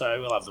little bit, so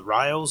we'll have the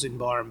Rails in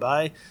Byron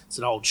Bay. It's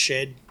an old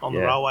shed on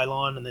the railway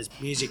line, and there's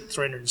music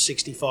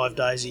 365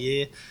 days a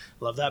year.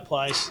 Love that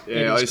place. Yeah,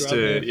 Eddie's I used Grub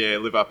to there.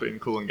 live up in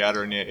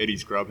Coolangatta, and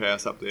Eddie's Grub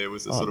House up there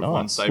was the sort of nice.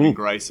 one saving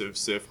grace of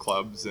surf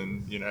clubs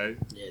and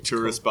it's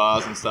tourist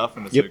bars and stuff,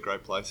 and it's a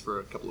great place for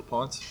a couple of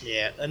pints.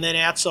 Yeah, and then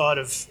outside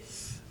of,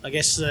 I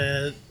guess,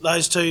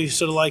 those two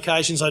sort of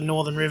locations, like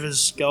Northern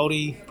Rivers,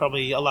 Goldie,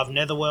 probably I love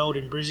Netherworld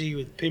in Brizzy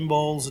with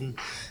pinballs and,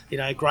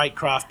 great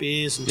craft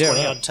beers and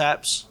 20-odd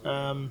taps.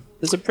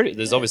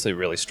 There's obviously a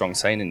really strong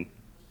scene in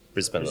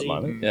Brisbane at the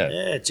moment. Yeah.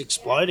 Yeah, it's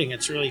exploding.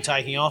 It's really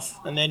taking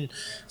off. And then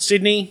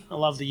Sydney, I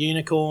love the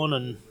Unicorn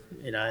and,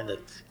 the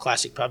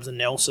classic pubs in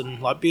Nelson,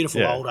 like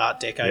beautiful old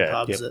Art Deco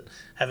pubs that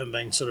haven't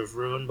been sort of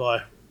ruined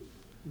by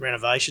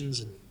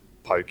renovations. And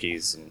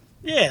Pokies. And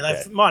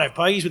they might have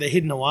pokies, but they're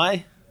hidden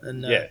away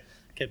and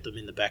kept them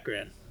in the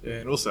background. Yeah,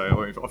 and also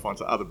I find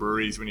some other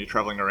breweries when you're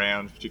travelling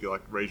around,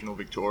 particularly like regional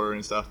Victoria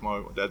and stuff.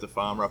 My dad's a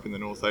farmer up in the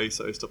northeast,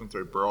 so stopping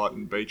through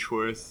Brighton,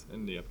 Beechworth,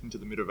 and up into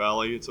the Middle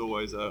Valley, it's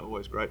always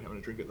great having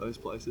a drink at those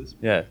places.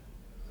 Yeah.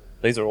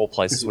 These are all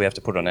places we have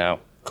to put on our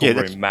cool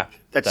room map.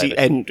 That's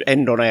David. the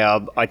end on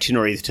our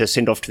itinerary to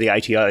send off to the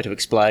ATO to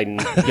explain,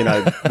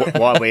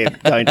 why we're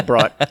going to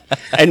Brighton.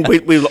 And we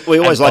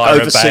always and like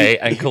Byron overseas Bay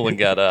and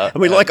Coolangatta.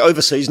 and we like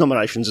overseas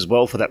nominations as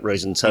well for that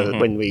reason. So that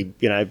when we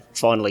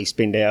finally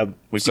spend our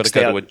We've got to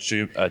go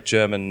to a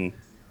German,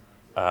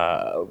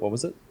 what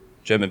was it?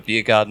 German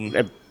beer garden.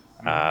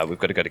 We've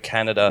got to go to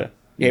Canada,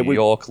 New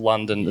York,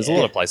 London. There's a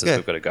lot of places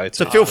we've got to go to.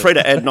 So feel free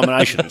to add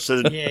nominations.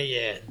 So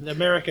Yeah.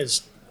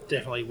 America's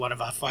definitely one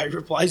of our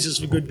favourite places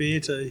for good beer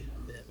too.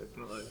 Yeah.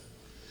 Definitely.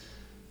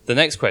 The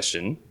next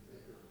question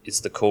is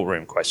the cool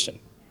room question.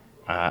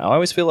 I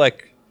always feel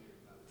like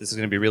this is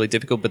going to be really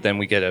difficult, but then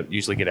we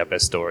usually get our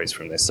best stories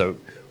from this. So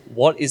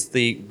what is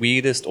the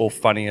weirdest or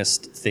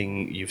funniest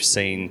thing you've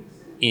seen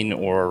in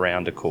or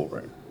around a cool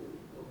room?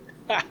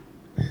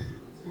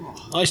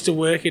 I used to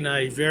work in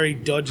a very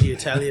dodgy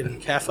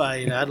Italian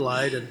cafe in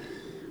Adelaide, and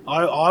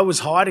I was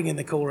hiding in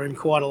the cool room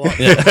quite a lot.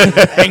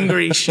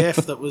 Angry chef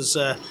that was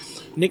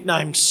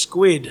nicknamed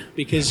Squid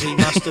because he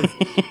must have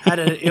had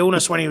an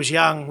illness when he was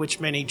young, which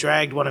meant he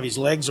dragged one of his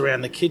legs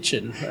around the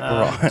kitchen.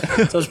 So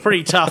it was a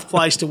pretty tough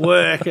place to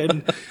work.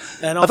 And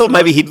I thought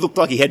maybe he looked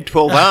like he had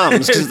 12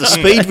 arms because of the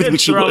speed with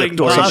which he worked or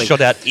Throwing something.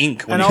 Shot out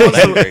ink when and he I was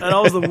was angry. and I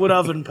was the wood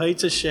oven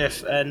pizza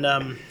chef, and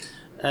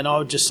I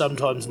would just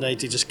sometimes need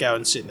to just go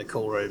and sit in the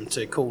cool room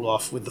to cool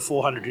off with the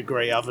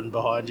 400-degree oven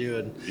behind you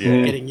and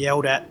getting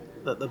yelled at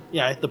that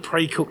the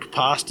pre-cooked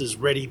pasta's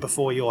ready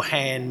before your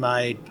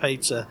handmade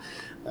pizza.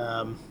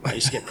 I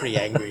used to get pretty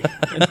angry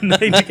and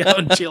need to go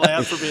and chill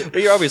out for a bit.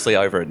 But you're obviously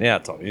over it now,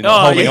 Tom. You're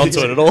not holding on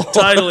to it at all.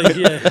 Totally,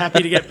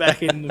 happy to get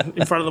back in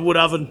front of the wood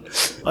oven.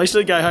 I used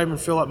to go home and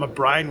feel like my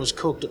brain was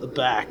cooked at the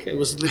back. It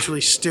was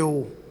literally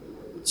still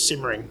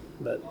simmering.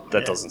 But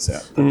That does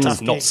not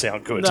gig.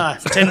 sound good. No,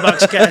 for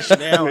 $10 cash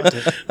an hour.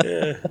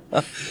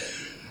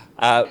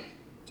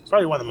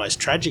 Probably one of the most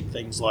tragic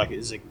things, like,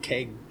 is a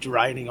keg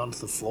draining onto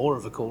the floor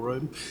of a cool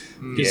room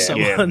because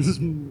someone's,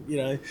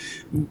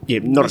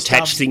 not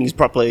attached things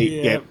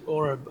properly.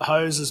 or a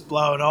hose is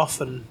blowing off,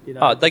 and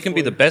They can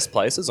be the best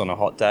places on a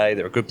hot day.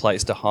 They're a good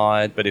place to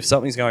hide. But if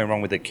something's going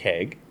wrong with a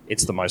keg,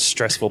 it's the most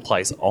stressful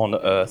place on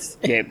earth.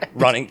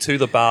 Running to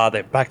the bar,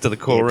 then back to the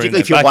cool room.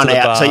 Particularly if you're one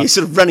out, so you're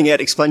sort of running out,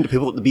 explaining to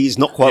people that the beer's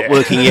not quite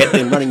working yet,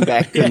 then running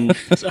back. And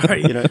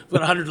sorry, I've got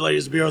 100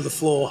 litres of beer on the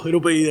floor. It'll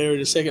be there in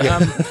a second.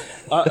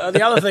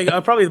 The other thing,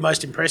 probably the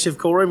most impressive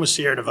cool room was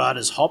Sierra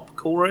Nevada's hop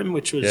cool room,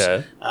 which was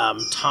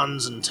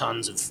tons and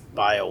tons of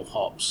bale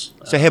hops.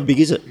 So how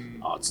big is it?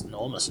 It's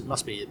enormous. It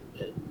must be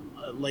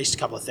at least a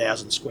couple of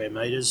thousand square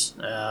metres,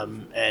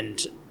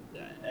 and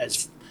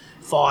it's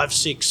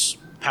 5-6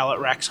 pallet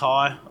racks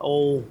high,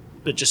 all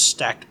but just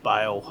stacked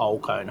bale whole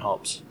cone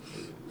hops.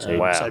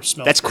 Wow. So it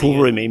smells That's pretty cool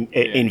good. room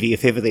envy,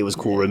 if ever there was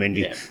cool room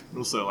envy. Yeah.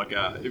 Also, like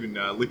even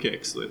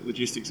Liquex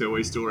Logistics, where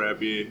we store our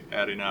beer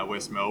out in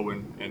West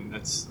Melbourne, and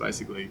that's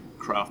basically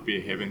craft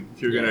beer heaven.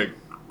 If you're going to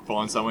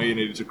find somewhere you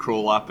needed to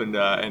crawl up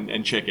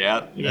and check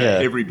out,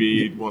 every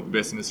beer you'd want the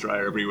best in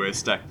Australia everywhere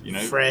stacked,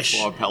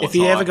 Fresh. 5 pallets If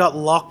you high. ever got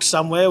locked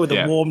somewhere with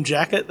a warm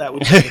jacket, that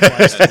would be the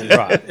place to be.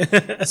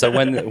 Right. So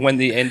when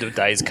the end of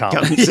days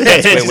comes,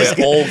 that's where we're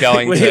all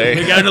going We're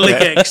to. going to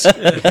Liquex.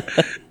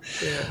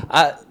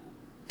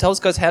 Tell us,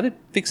 guys, how did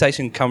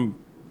Fixation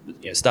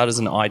start as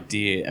an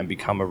idea and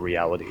become a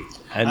reality?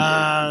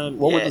 And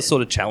what were the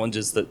sort of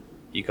challenges that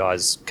you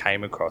guys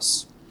came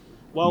across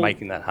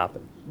making that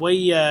happen?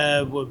 We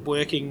were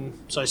working,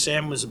 so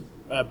Sam was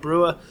a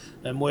brewer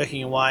and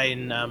working away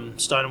in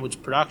Stone & Wood's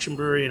production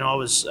brewery, and I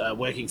was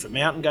working for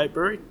Mountain Goat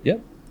Brewery.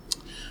 Yep.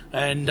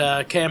 And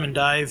Cam and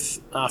Dave,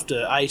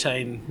 after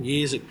 18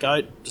 years at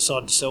Goat,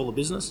 decided to sell the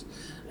business.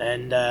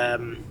 And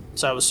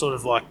so it was sort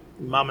of like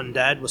Mum and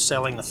Dad were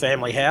selling the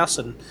family house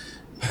and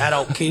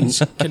adult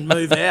kids can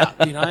move out,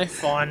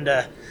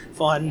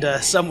 find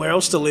somewhere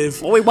else to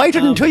live. Well, we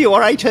waited until you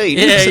were 18.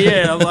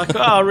 Yeah. I'm like,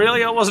 oh,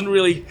 really? I wasn't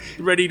really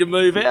ready to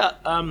move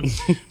out.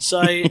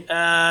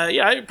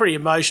 Pretty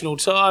emotional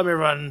time.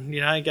 Everyone,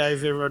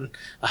 gave everyone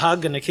a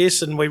hug and a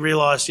kiss, and we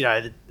realised,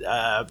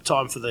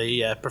 time for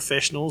the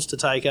professionals to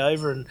take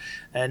over,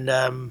 and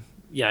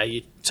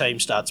your team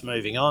starts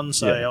moving on.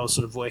 So I was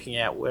sort of working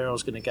out where I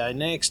was going to go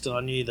next, and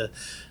I knew the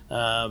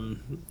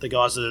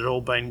guys that had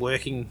all been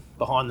working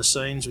behind the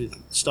scenes with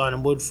Stone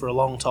and Wood for a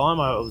long time.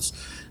 I was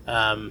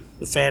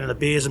a fan of the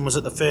beers and was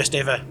at the first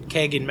ever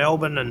keg in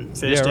Melbourne and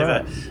first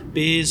ever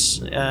beers,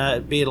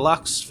 Beer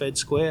Deluxe, Fed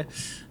Square.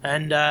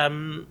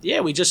 And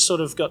we just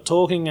sort of got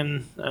talking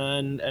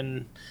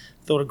and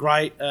thought a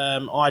great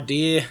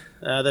idea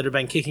that had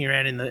been kicking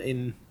around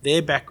in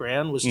their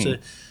background was to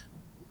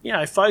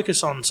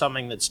focus on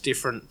something that's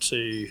different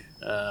to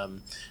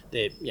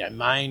their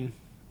main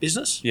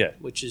business,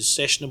 which is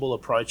sessionable,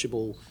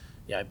 approachable,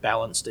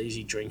 balanced,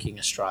 easy drinking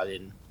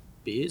Australian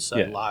beers, so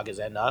lagers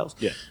and ales.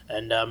 Yeah.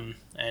 And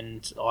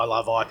I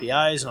love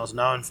IPAs, and I was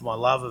known for my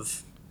love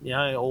of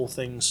all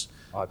things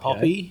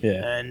hoppy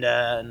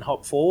and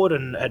hop forward,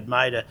 and had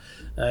made an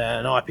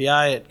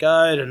IPA at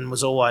Goat, and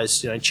was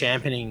always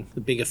championing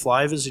the bigger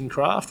flavours in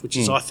craft, which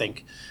is I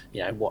think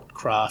what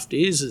craft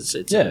is.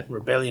 It's a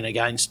rebellion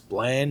against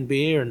bland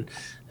beer and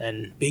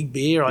big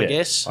beer, I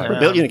guess.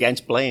 Rebellion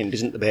against bland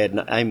isn't the bad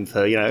name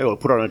for or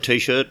put on a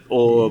T-shirt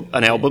or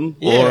an album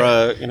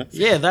or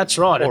Yeah, that's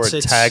right. Or a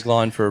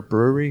tagline for a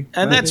brewery.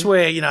 And that's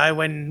where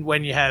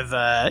when you have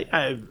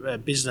a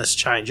business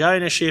change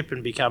ownership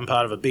and become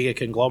part of a bigger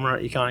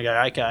conglomerate, you kind of go,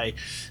 okay,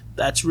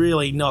 that's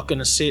really not going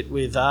to sit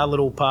with our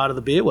little part of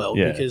the beer world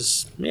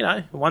because,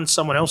 once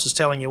someone else is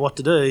telling you what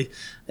to do,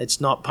 it's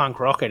not punk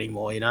rock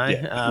anymore, we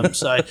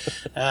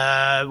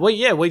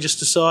just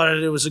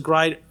decided it was a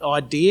great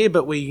idea,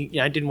 but we,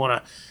 didn't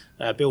want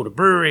to build a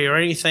brewery or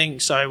anything,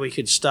 so we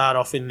could start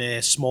off in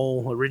their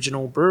small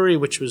original brewery,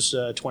 which was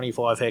a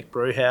 25-hectare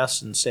brew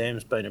house, and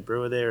Sam's been a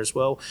brewer there as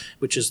well,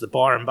 which is the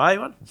Byron Bay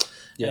one.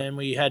 Yep. And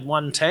we had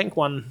one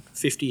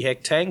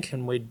 50-hectare tank,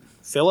 and we'd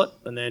fill it,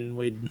 and then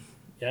we'd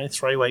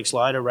 3 weeks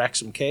later, rack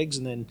some kegs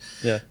and then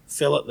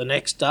fill it the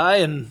next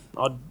day. And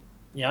I'd,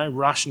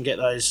 rush and get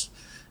those,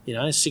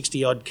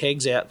 60-odd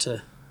kegs out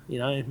to,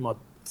 my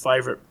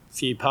favourite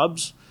few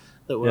pubs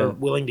that were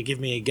willing to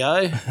give me a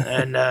go.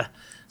 And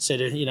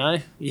said, if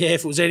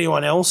it was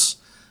anyone else,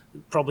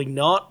 probably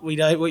not. We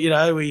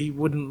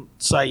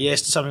wouldn't say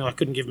yes to something I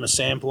couldn't give them a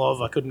sample of.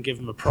 I couldn't give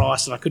them a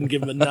price, and I couldn't give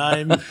them a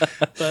name.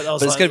 But I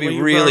was it's going to be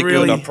really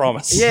good, I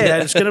promise. Yeah,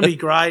 it's going to be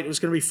great. It was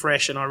going to be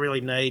fresh, and I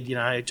really need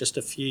just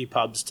a few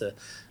pubs to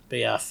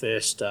be our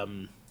first.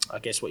 I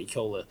guess what you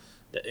call the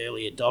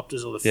early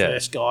adopters, or the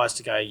first guys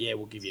to go. Yeah,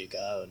 we'll give you a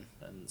go,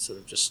 and sort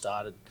of just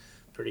started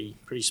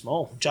pretty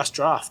small. Just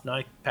draft,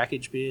 no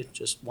package beer,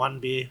 just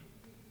one beer.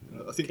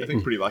 I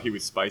think pretty lucky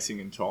with spacing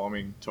and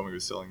timing. Tommy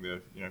was selling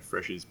the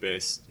fresh is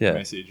best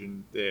message,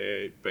 and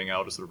they're being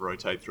able to sort of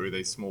rotate through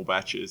these small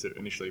batches.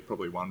 Initially,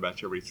 probably one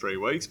batch every 3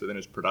 weeks, but then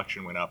as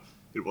production went up,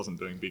 it wasn't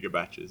doing bigger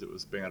batches. It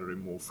was being able to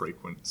do more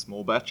frequent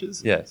small batches,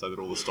 so that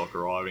all the stock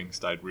arriving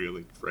stayed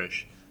really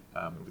fresh.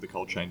 With the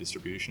cold chain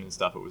distribution and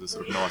stuff, it was a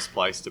sort of nice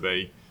place to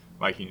be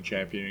making and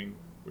championing.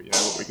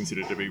 What we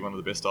consider to be one of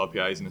the best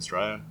IPAs in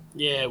Australia.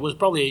 Yeah, it was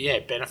probably a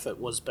benefit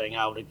was being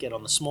able to get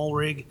on the small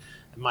rig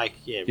and make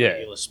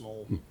regular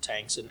small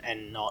tanks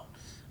and not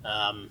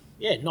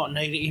not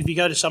need. If you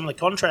go to some of the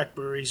contract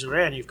breweries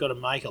around, you've got to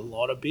make a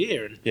lot of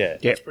beer, and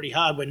it's pretty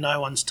hard when no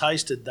one's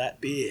tasted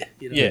that beer.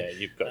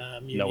 You've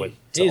got no one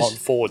to on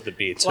forward the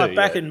beer too. Like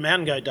back in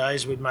Mountain Goat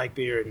days, we'd make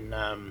beer in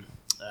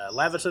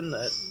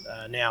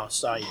Laverton, now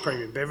a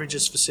premium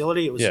beverages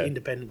facility. It was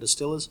independent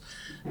distillers,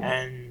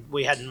 and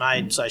we hadn't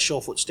made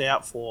Surefoot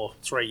Stout for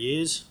 3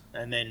 years,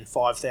 and then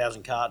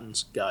 5,000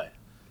 cartons go.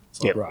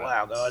 It's like,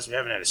 wow, guys, we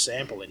haven't had a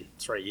sample in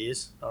 3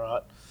 years. All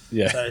right.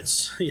 Yeah. So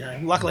it's,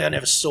 luckily I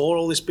never saw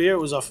all this beer. It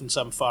was off in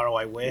some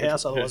faraway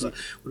warehouse. Otherwise, I would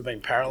have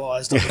been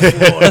paralysed on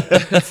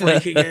the floor,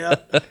 freaking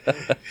out.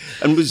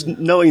 And was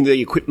knowing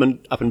the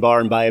equipment up in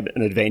Byron Bay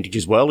an advantage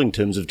as well in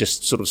terms of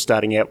just sort of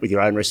starting out with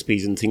your own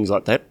recipes and things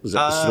like that? Was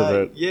that sort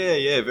of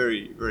Yeah,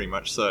 very, very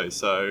much so.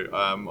 So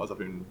I was up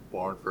in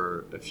Byron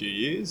for a few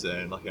years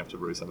and lucky enough to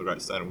brew some of the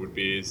great Stone and Wood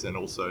beers and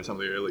also some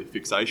of the early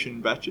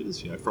Fixation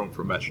batches,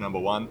 from batch number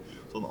 1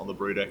 on the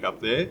brew deck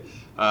up there.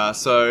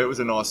 So it was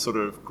a nice sort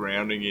of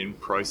grounding in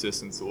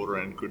process and sort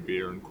and good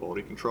beer and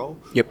quality control.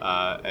 Yep.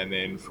 And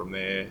then from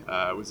there,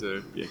 it was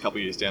a couple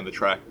of years down the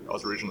track. I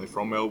was originally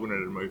from Melbourne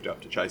and had moved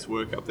up to chase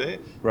work up there.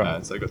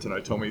 Right. So I got to know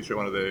Tommy through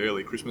one of the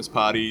early Christmas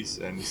parties,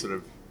 and sort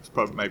of it was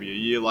probably maybe a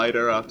year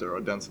later after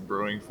I'd done some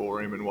brewing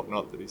for him and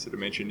whatnot that he sort of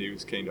mentioned he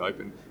was keen to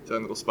open his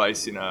own little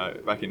space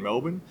back in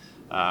Melbourne.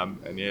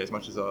 And as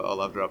much as I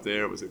loved it up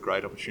there, it was a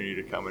great opportunity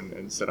to come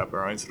and set up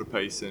our own sort of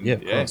piece and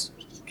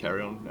just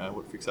carry on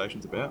what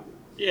Fixation's about.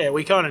 Yeah,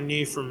 we kind of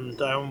knew from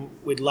day on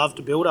we'd love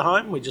to build a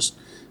home. We just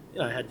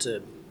had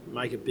to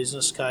make a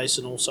business case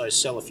and also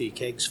sell a few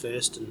kegs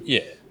first and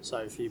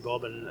save a few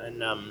bob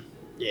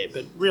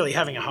but really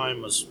having a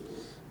home was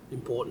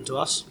important to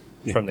us.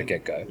 from the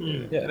get-go.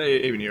 Yeah. And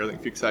even here, I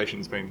think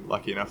Fixation's been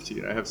lucky enough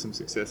to have some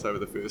success over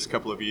the first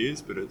couple of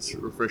years, but it's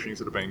refreshing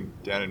sort of being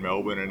down in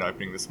Melbourne and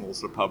opening the small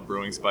sort of pub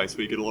brewing space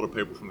where you get a lot of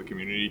people from the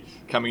community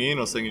coming in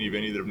or seeing a new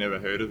venue that have never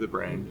heard of the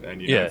brand,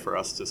 and for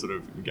us to sort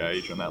of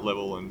engage on that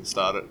level and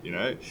start it,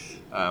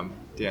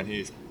 down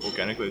here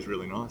organically is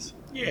really nice.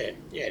 Yeah,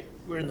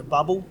 we're in the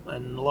bubble,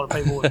 and a lot of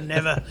people have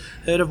never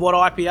heard of what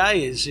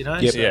IPA is,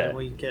 So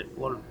we get a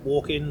lot of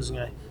walk-ins and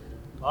go,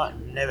 I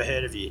never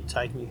heard of you.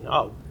 Take me.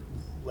 Oh,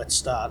 let's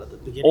start at the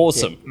beginning.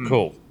 Awesome,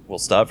 cool. We'll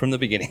start from the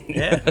beginning.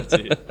 Yeah, That's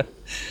it.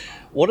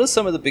 What are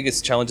some of the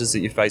biggest challenges that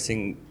you're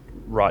facing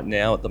right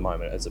now at the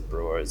moment as a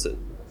brewer? Is it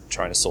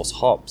trying to source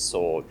hops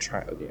or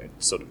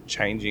sort of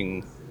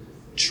changing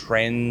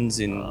trends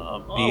in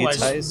beer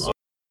taste?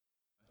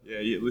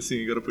 Yeah, listen,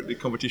 you got to put the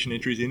competition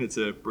entries in. It's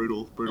a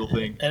brutal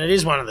thing. And it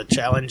is one of the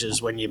challenges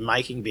when you're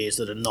making beers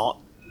that are not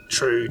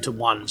true to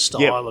one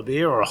style of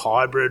beer or a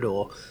hybrid,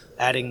 or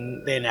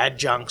adding then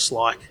adjuncts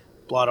like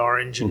blood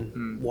orange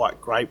and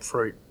white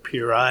grapefruit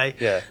puree.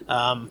 Yeah.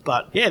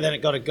 Then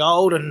it got a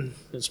gold, and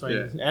it's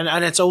been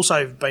and it's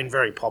also been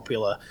very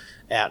popular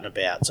out and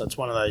about. So it's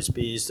one of those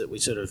beers that we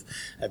sort of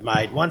have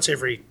made once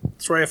every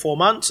 3 or 4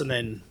 months, and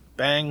then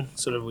bang,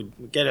 sort of we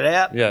get it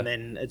out, and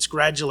then it's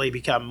gradually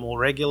become more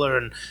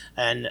regular,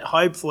 and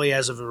hopefully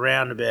as of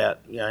around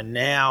about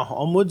now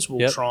onwards,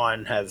 we'll try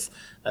and have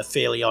a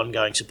fairly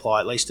ongoing supply,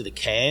 at least of the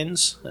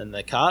cans and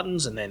the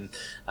cartons, and then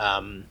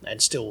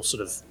and still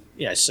sort of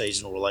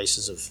seasonal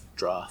releases of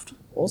draft.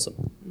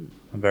 Awesome.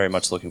 I'm very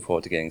much looking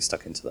forward to getting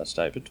stuck into that,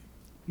 David.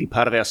 Be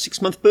part of our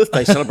 6-month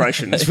birthday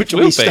celebrations, which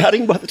will be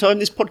starting by the time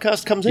this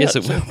podcast comes out. Yes,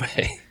 it will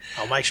be.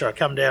 I'll make sure I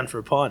come down for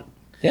a pint.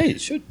 Yeah, you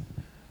should.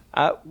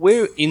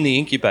 We're in the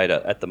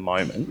incubator at the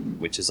moment,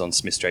 which is on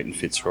Smith Street in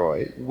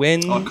Fitzroy.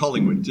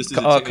 Collingwood. Just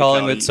as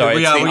Collingwood, sorry.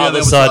 We it's are the on other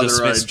the side other of side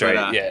Smith of the Street.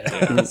 road,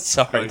 Yeah.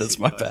 Sorry, that's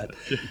my bad.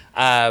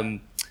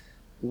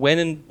 When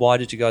and why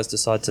did you guys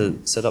decide to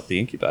set up the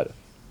incubator?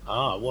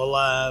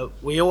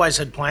 We always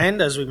had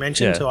planned, as we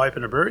mentioned, to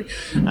open a brewery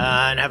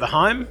and have a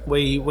home.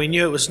 We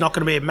knew it was not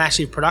going to be a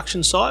massive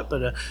production site,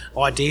 but an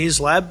ideas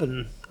lab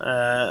and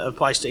a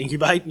place to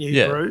incubate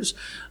new brews.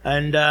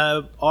 And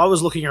I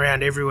was looking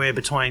around everywhere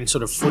between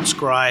sort of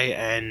Footscray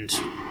and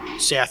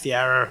South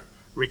Yarra,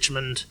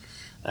 Richmond,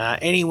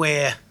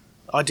 anywhere.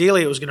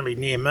 Ideally, it was going to be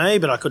near me,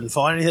 but I couldn't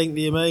find anything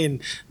near me in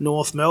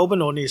North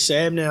Melbourne, or near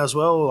Sam now as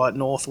well, like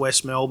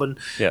Northwest Melbourne,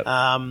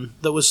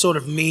 that was sort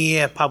of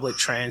near public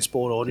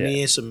transport or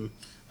near some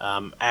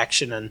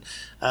action. And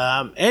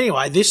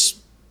anyway,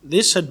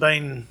 this had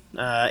been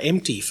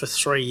empty for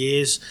 3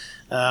 years.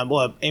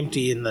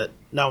 Empty in that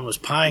no one was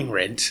paying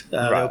rent.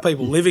 There were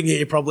people living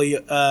here probably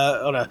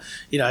on a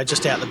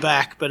just out the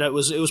back, but it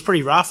was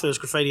pretty rough. There was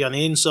graffiti on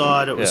the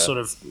inside. It was sort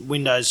of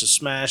windows are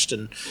smashed,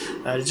 and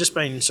it had just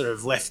been sort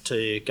of left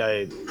to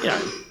go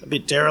a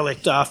bit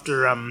derelict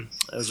after it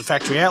was a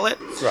factory outlet.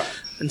 Right.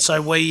 And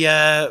so we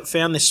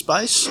found this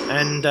space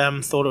and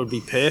thought it would be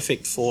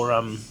perfect for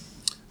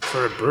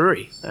a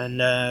brewery.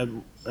 And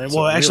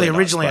actually, really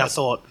originally nice I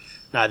thought,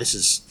 no, this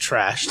is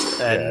trashed,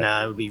 and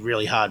it would be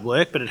really hard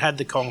work. But it had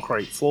the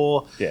concrete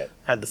floor,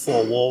 had the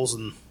 4 walls,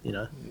 and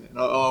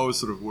I was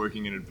sort of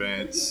working in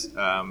advance.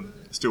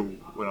 Still,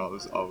 when I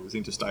was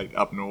interstate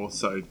up north,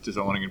 so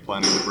designing and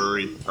planning the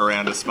brewery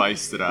around a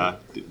space that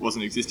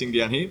wasn't existing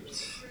down here.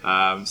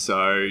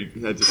 So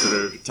you had to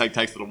sort of takes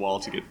a little while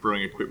to get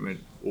brewing equipment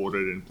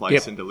ordered and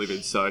placed and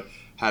delivered. So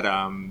had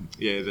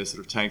the sort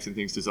of tanks and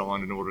things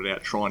designed and ordered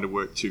out, trying to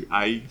work to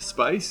a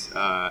space,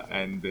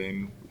 and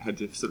then had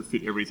to sort of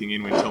fit everything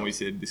in when Tommy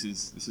said this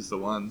is the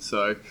one.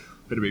 So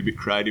had to be a bit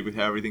creative with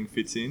how everything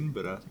fits in,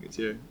 but I think it's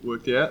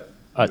worked out.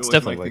 It's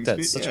definitely worked out.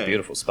 It's such a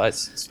beautiful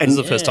space. This is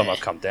the first time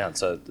I've come down,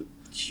 so the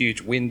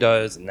huge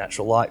windows and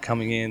natural light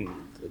coming in.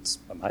 It's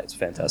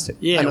fantastic.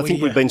 Yeah, and I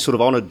think we've been sort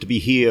of honoured to be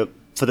here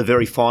for the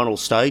very final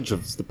stage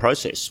of the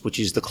process, which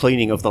is the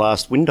cleaning of the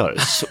last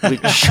windows,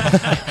 which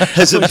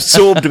has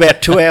absorbed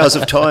about 2 hours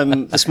of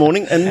time this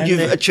morning, and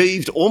you've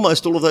achieved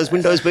almost all of those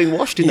windows being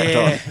washed in that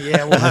time.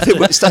 Yeah, I think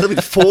we started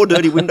with 4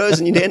 dirty windows,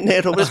 and you're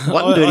now told us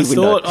 1 dirty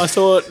window. I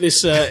thought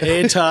this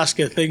air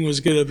tasker thing was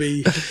going to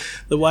be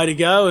the way to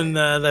go, and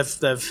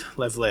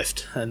they've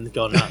left and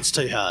gone, no, it's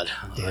too hard.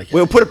 Yeah.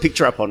 We'll put a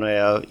picture up on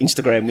our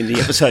Instagram when the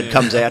episode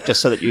comes out,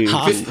 just so that you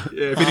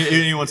if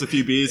anyone wants a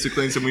few beers to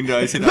clean some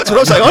windows, that's what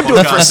I was saying. I'd do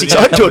it for a 6.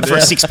 I'd do it for a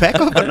 6-pack.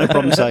 I've got no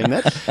problem saying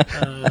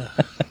that.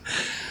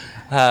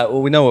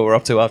 Well, we know what we're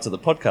up to after the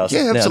podcast.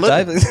 Yeah,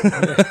 absolutely.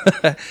 Now,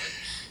 David.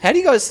 How do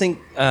you guys think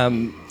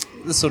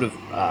the sort of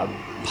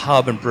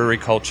pub and brewery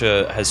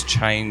culture has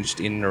changed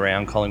in and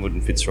around Collingwood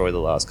and Fitzroy the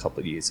last couple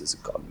of years? Has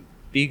it gotten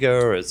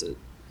bigger? Is it?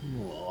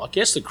 Well, I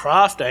guess the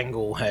craft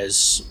angle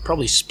has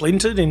probably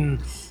splintered in.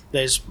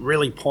 There's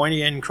really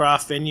pointy end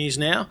craft venues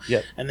now,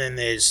 and then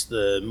there's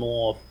the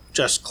more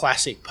just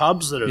classic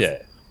pubs that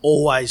have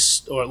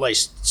always, or at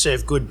least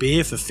serve good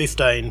beer for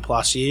 15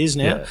 plus years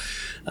now.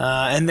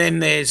 And then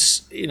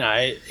there's, in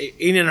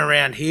and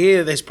around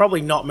here, there's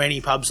probably not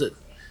many pubs that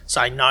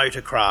say no to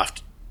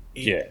craft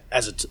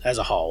as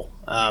a whole.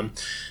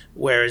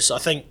 Whereas I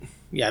think,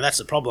 that's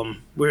the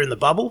problem. We're in the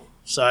bubble.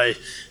 So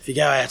if you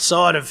go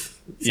outside of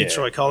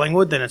Fitzroy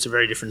Collingwood, then it's a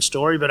very different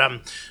story. But I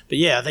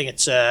think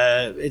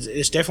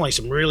it's definitely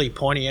some really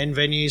pointy end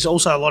venues.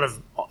 Also a lot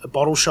of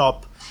bottle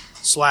shop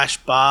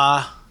 /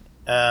 bar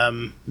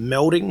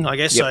melding, I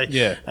guess.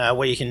 Yep. So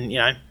where you can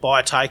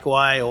buy a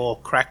takeaway or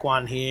crack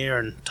one here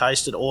and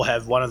taste it, or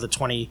have one of the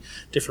 20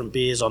 different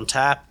beers on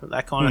tap,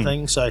 that kind of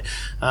thing. So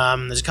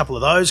there's a couple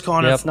of those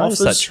kind of I've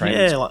noticed offers. that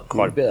trend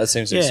quite a bit. That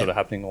seems to be sort of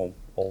happening all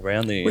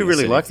around the We really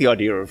city. like the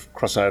idea of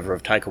crossover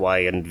of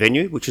takeaway and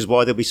venue, which is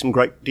why there'll be some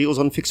great deals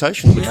on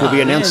Fixation, which we'll be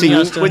announcing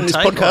when this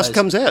podcast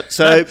comes out.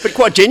 So, but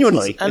quite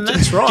genuinely. And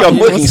that's right. I'm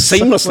working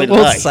seamlessly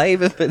We'll today.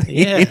 save it for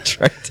the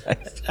intro,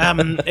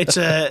 Dave. It's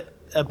a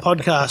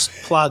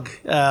podcast plug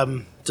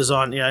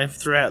designed,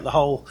 throughout the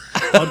whole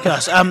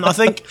podcast. I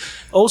think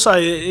also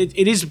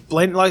it is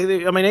blend.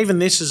 Even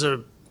this is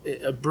a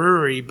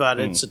brewery, but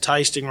it's a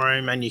tasting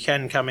room, and you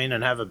can come in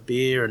and have a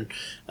beer, and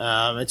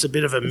it's a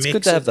bit of a mix.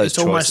 Good to have those it's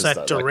almost choices,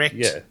 that though,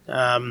 direct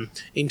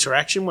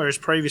interaction, whereas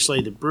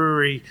previously the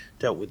brewery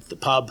dealt with the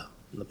pub,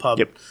 and the pub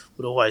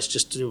would always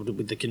just deal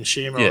with the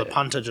consumer or the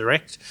punter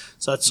direct.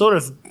 So it's sort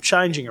of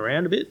changing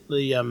around a bit,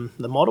 the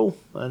model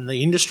and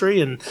the industry,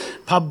 and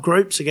pub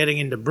groups are getting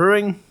into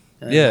brewing.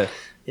 And,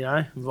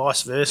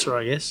 vice versa,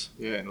 I guess.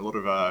 Yeah, and a lot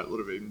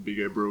of even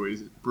bigger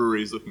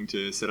breweries looking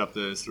to set up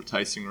the sort of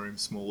tasting room,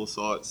 smaller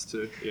sites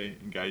to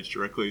engage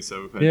directly.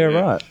 So we've had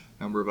a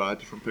number of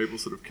different people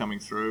sort of coming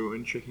through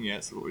and checking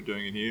out sort of what we're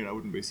doing in here, and I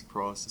wouldn't be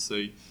surprised to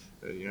see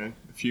a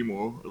few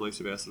more, at least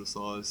of our sort of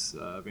size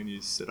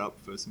venues set up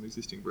for some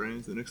existing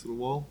brands in the next little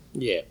while.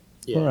 Yeah.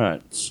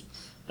 Right.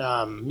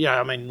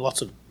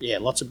 Lots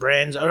of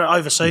brands,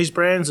 overseas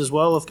brands as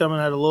well have come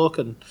and had a look,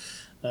 and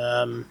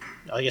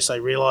I guess they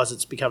realise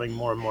it's becoming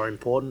more and more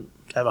important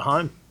to have a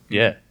home.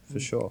 Yeah,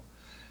 for sure.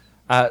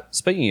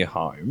 Speaking of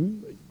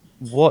home,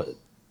 what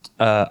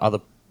other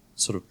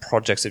sort of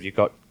projects have you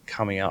got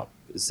coming up?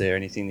 Is there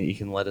anything that you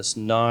can let us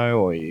know,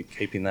 or are you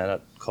keeping that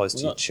up close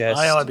to your chest?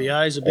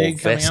 AIBAs are big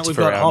coming up. We've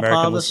got Hop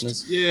Harvest.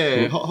 Listeners?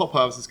 Yeah, Hop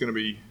Harvest is going to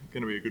be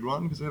a good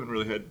one, because we haven't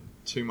really had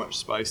too much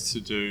space to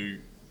do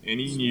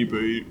any new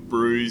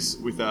brews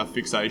with our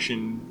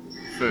Fixation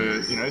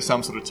for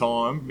some sort of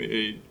time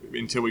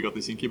until we got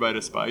this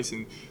incubator space,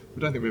 and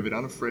we don't think we've ever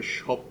done a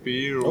fresh hop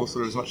beer, or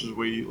sort of, as much as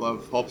we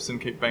love hops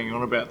and keep banging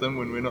on about them,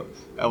 when we're not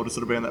able to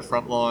sort of be on that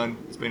front line.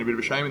 It's been a bit of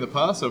a shame in the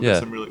past. So we've got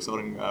some really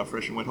exciting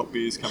fresh and wet hop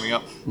beers coming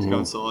up to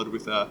coincide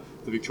with the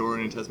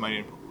Victorian and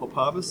Tasmanian Hop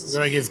Harvests. I'm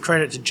going to give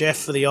credit to Jeff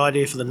for the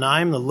idea for the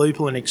name, the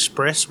Lupulin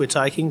Express we're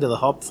taking to the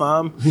hop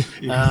farm.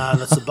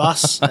 That's the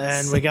bus,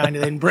 and we're going to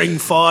then bring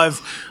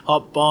 5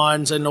 hop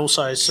binds and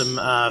also some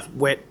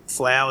wet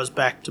flowers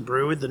back to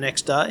brew with the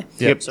next day.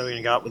 Yep. So we're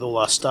going to go up with all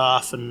our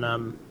staff and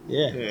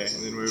Yeah,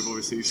 and then we've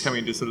obviously it's coming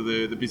into sort of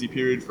the busy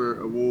period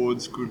for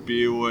awards, Good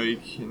Beer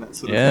Week, and that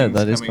sort of thing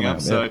that is coming up.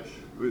 Yeah. So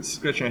we're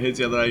scratching our heads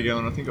the other day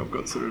going, I think I've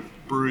got sort of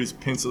brews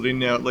penciled in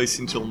now at least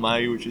until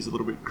May, which is a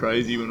little bit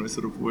crazy when we're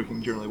sort of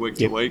working generally week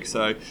to week.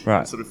 So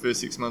sort of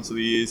first 6 months of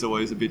the year is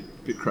always a bit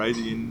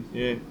crazy. And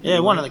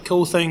one of the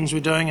cool things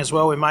we're doing as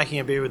well, we're making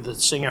a beer with the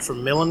singer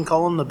from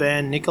Millencolin, the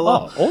band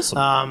Nicola. Oh,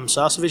 awesome.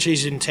 Sarcevic,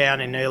 he's in town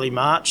in early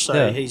March,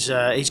 so he's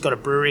got a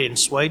brewery in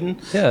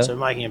Sweden. Yeah. So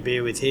we're making a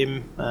beer with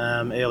him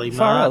early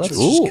March, which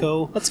is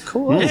cool. That's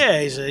cool. Yeah,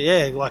 he's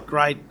a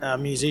great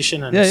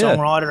musician and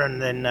songwriter,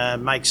 and then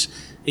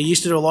he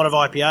used to do a lot of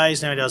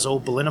IPAs. Now he does all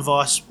Berliner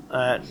Weiss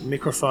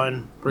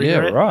microphone brewery.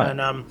 Yeah, right.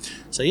 And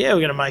we're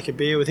going to make a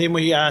beer with him.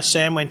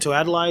 Sam went to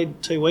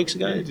Adelaide 2 weeks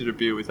ago. Yeah, did a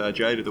beer with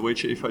Jade at the Wheat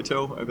Chief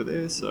Hotel over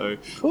there. So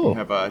cool. We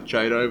have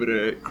Jade over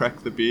to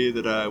crack the beer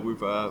that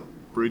we've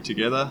brewed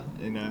together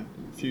in a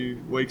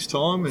few weeks'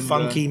 time. And,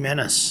 Funky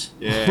Menace.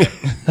 Yeah.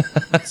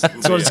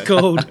 That's what it's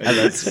called.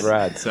 That's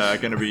rad. It's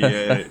going to be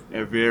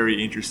a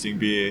very interesting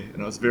beer,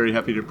 and I was very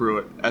happy to brew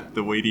it at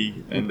the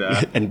Weedy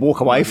and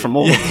walk away from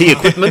all of the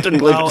equipment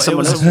and leave it to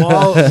someone else. It was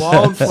a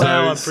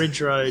wildflower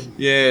Bridge Road.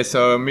 Yeah,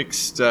 so a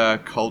mixed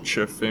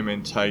culture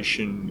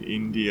fermentation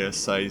India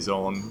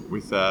Saison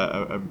with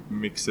a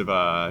mix of,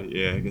 I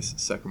guess,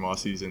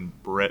 Saccharomyces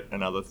and Brett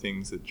and other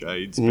things that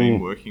Jade's been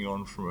working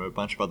on from a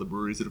bunch of other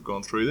breweries that have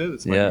gone through there.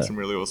 That's making some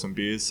really awesome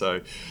beers.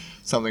 So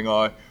something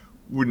I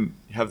wouldn't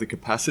have the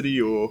capacity,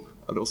 or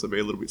I'd also be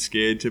a little bit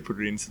scared to put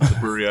it into the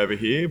brewery over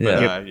here.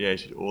 But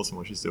she's awesome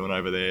what she's doing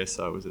over there.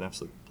 So it was an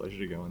absolute pleasure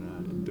to go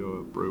and do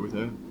a brew with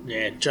her.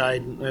 Yeah,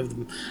 Jade, I have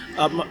the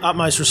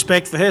utmost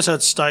respect for her. So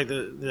it's stoked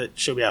that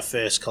she'll be our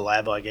first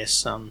collab, I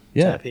guess,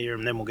 tap here.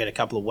 And then we'll get a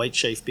couple of Wheat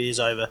Chief beers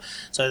over.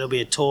 So there'll be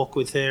a talk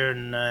with her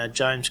and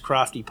James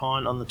Crafty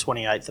Pint on the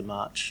 28th of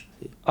March.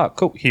 Oh,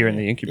 cool. Here in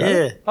the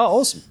incubator? Yeah. Oh,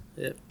 awesome.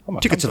 Yeah.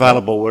 Tickets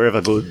available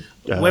wherever good.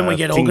 When we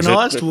get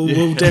organised,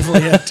 we'll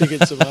definitely have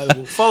tickets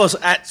available. Follow us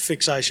at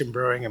Fixation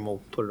Brewing, and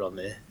we'll put it on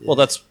there. Yeah. Well,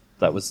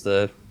 that was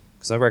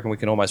because I reckon we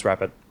can almost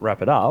wrap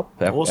it up,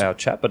 our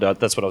chat. But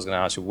that's what I was going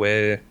to ask you.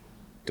 Where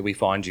do we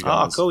find you Oh,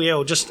 guys? cool. Yeah,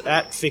 well, just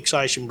at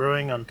Fixation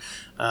Brewing on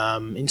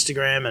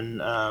Instagram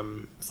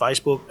and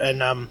Facebook,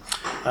 and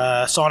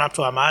sign up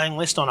to our mailing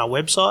list on our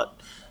website.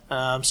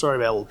 Sorry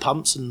about all the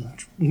pumps and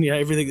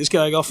everything that's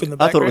going off in the I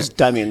background. thought it was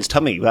Damien's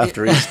tummy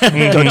after his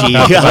dodgy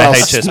My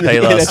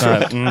HSP last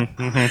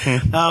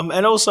night.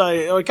 And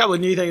also a couple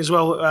of new things as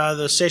well.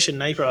 The Session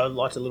Nipah, I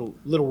liked a little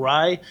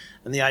Ray,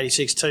 and the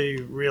 86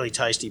 2 really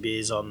tasty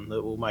beers on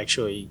that we'll make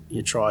sure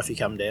you try if you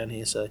come down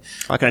here. So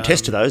I can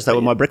attest to those. They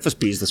were my breakfast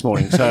beers this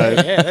morning. So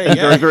there you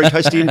go. very, very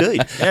tasty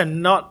indeed.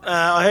 and not.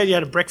 I heard you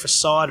had a breakfast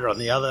cider on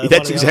the other.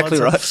 That's one of the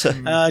other exactly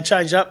ones. right.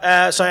 Changed up.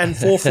 And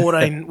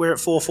 414. We're at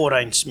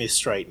 414 Smith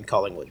Street in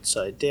Collingwood,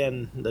 so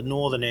down the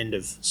northern end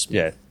of Smith.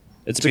 Yeah.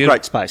 It's a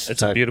great space.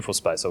 It's a beautiful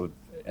space. I would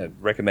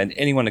recommend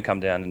anyone to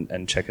come down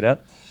and check it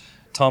out.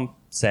 Tom,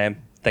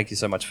 Sam, thank you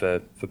so much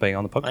for being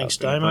on the podcast. Thanks,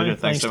 Pleasure. Damo.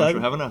 Thanks so much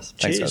for having us.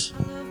 Thanks, Cheers.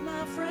 guys.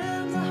 My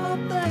friends, I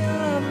hope they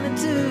love me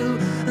too.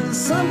 And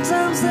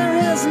sometimes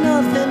there is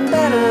nothing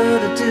better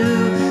to do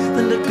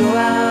than to go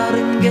out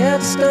and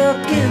get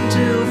stuck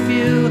into a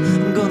few.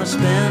 I'm gonna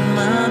spend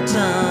my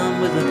time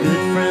with a good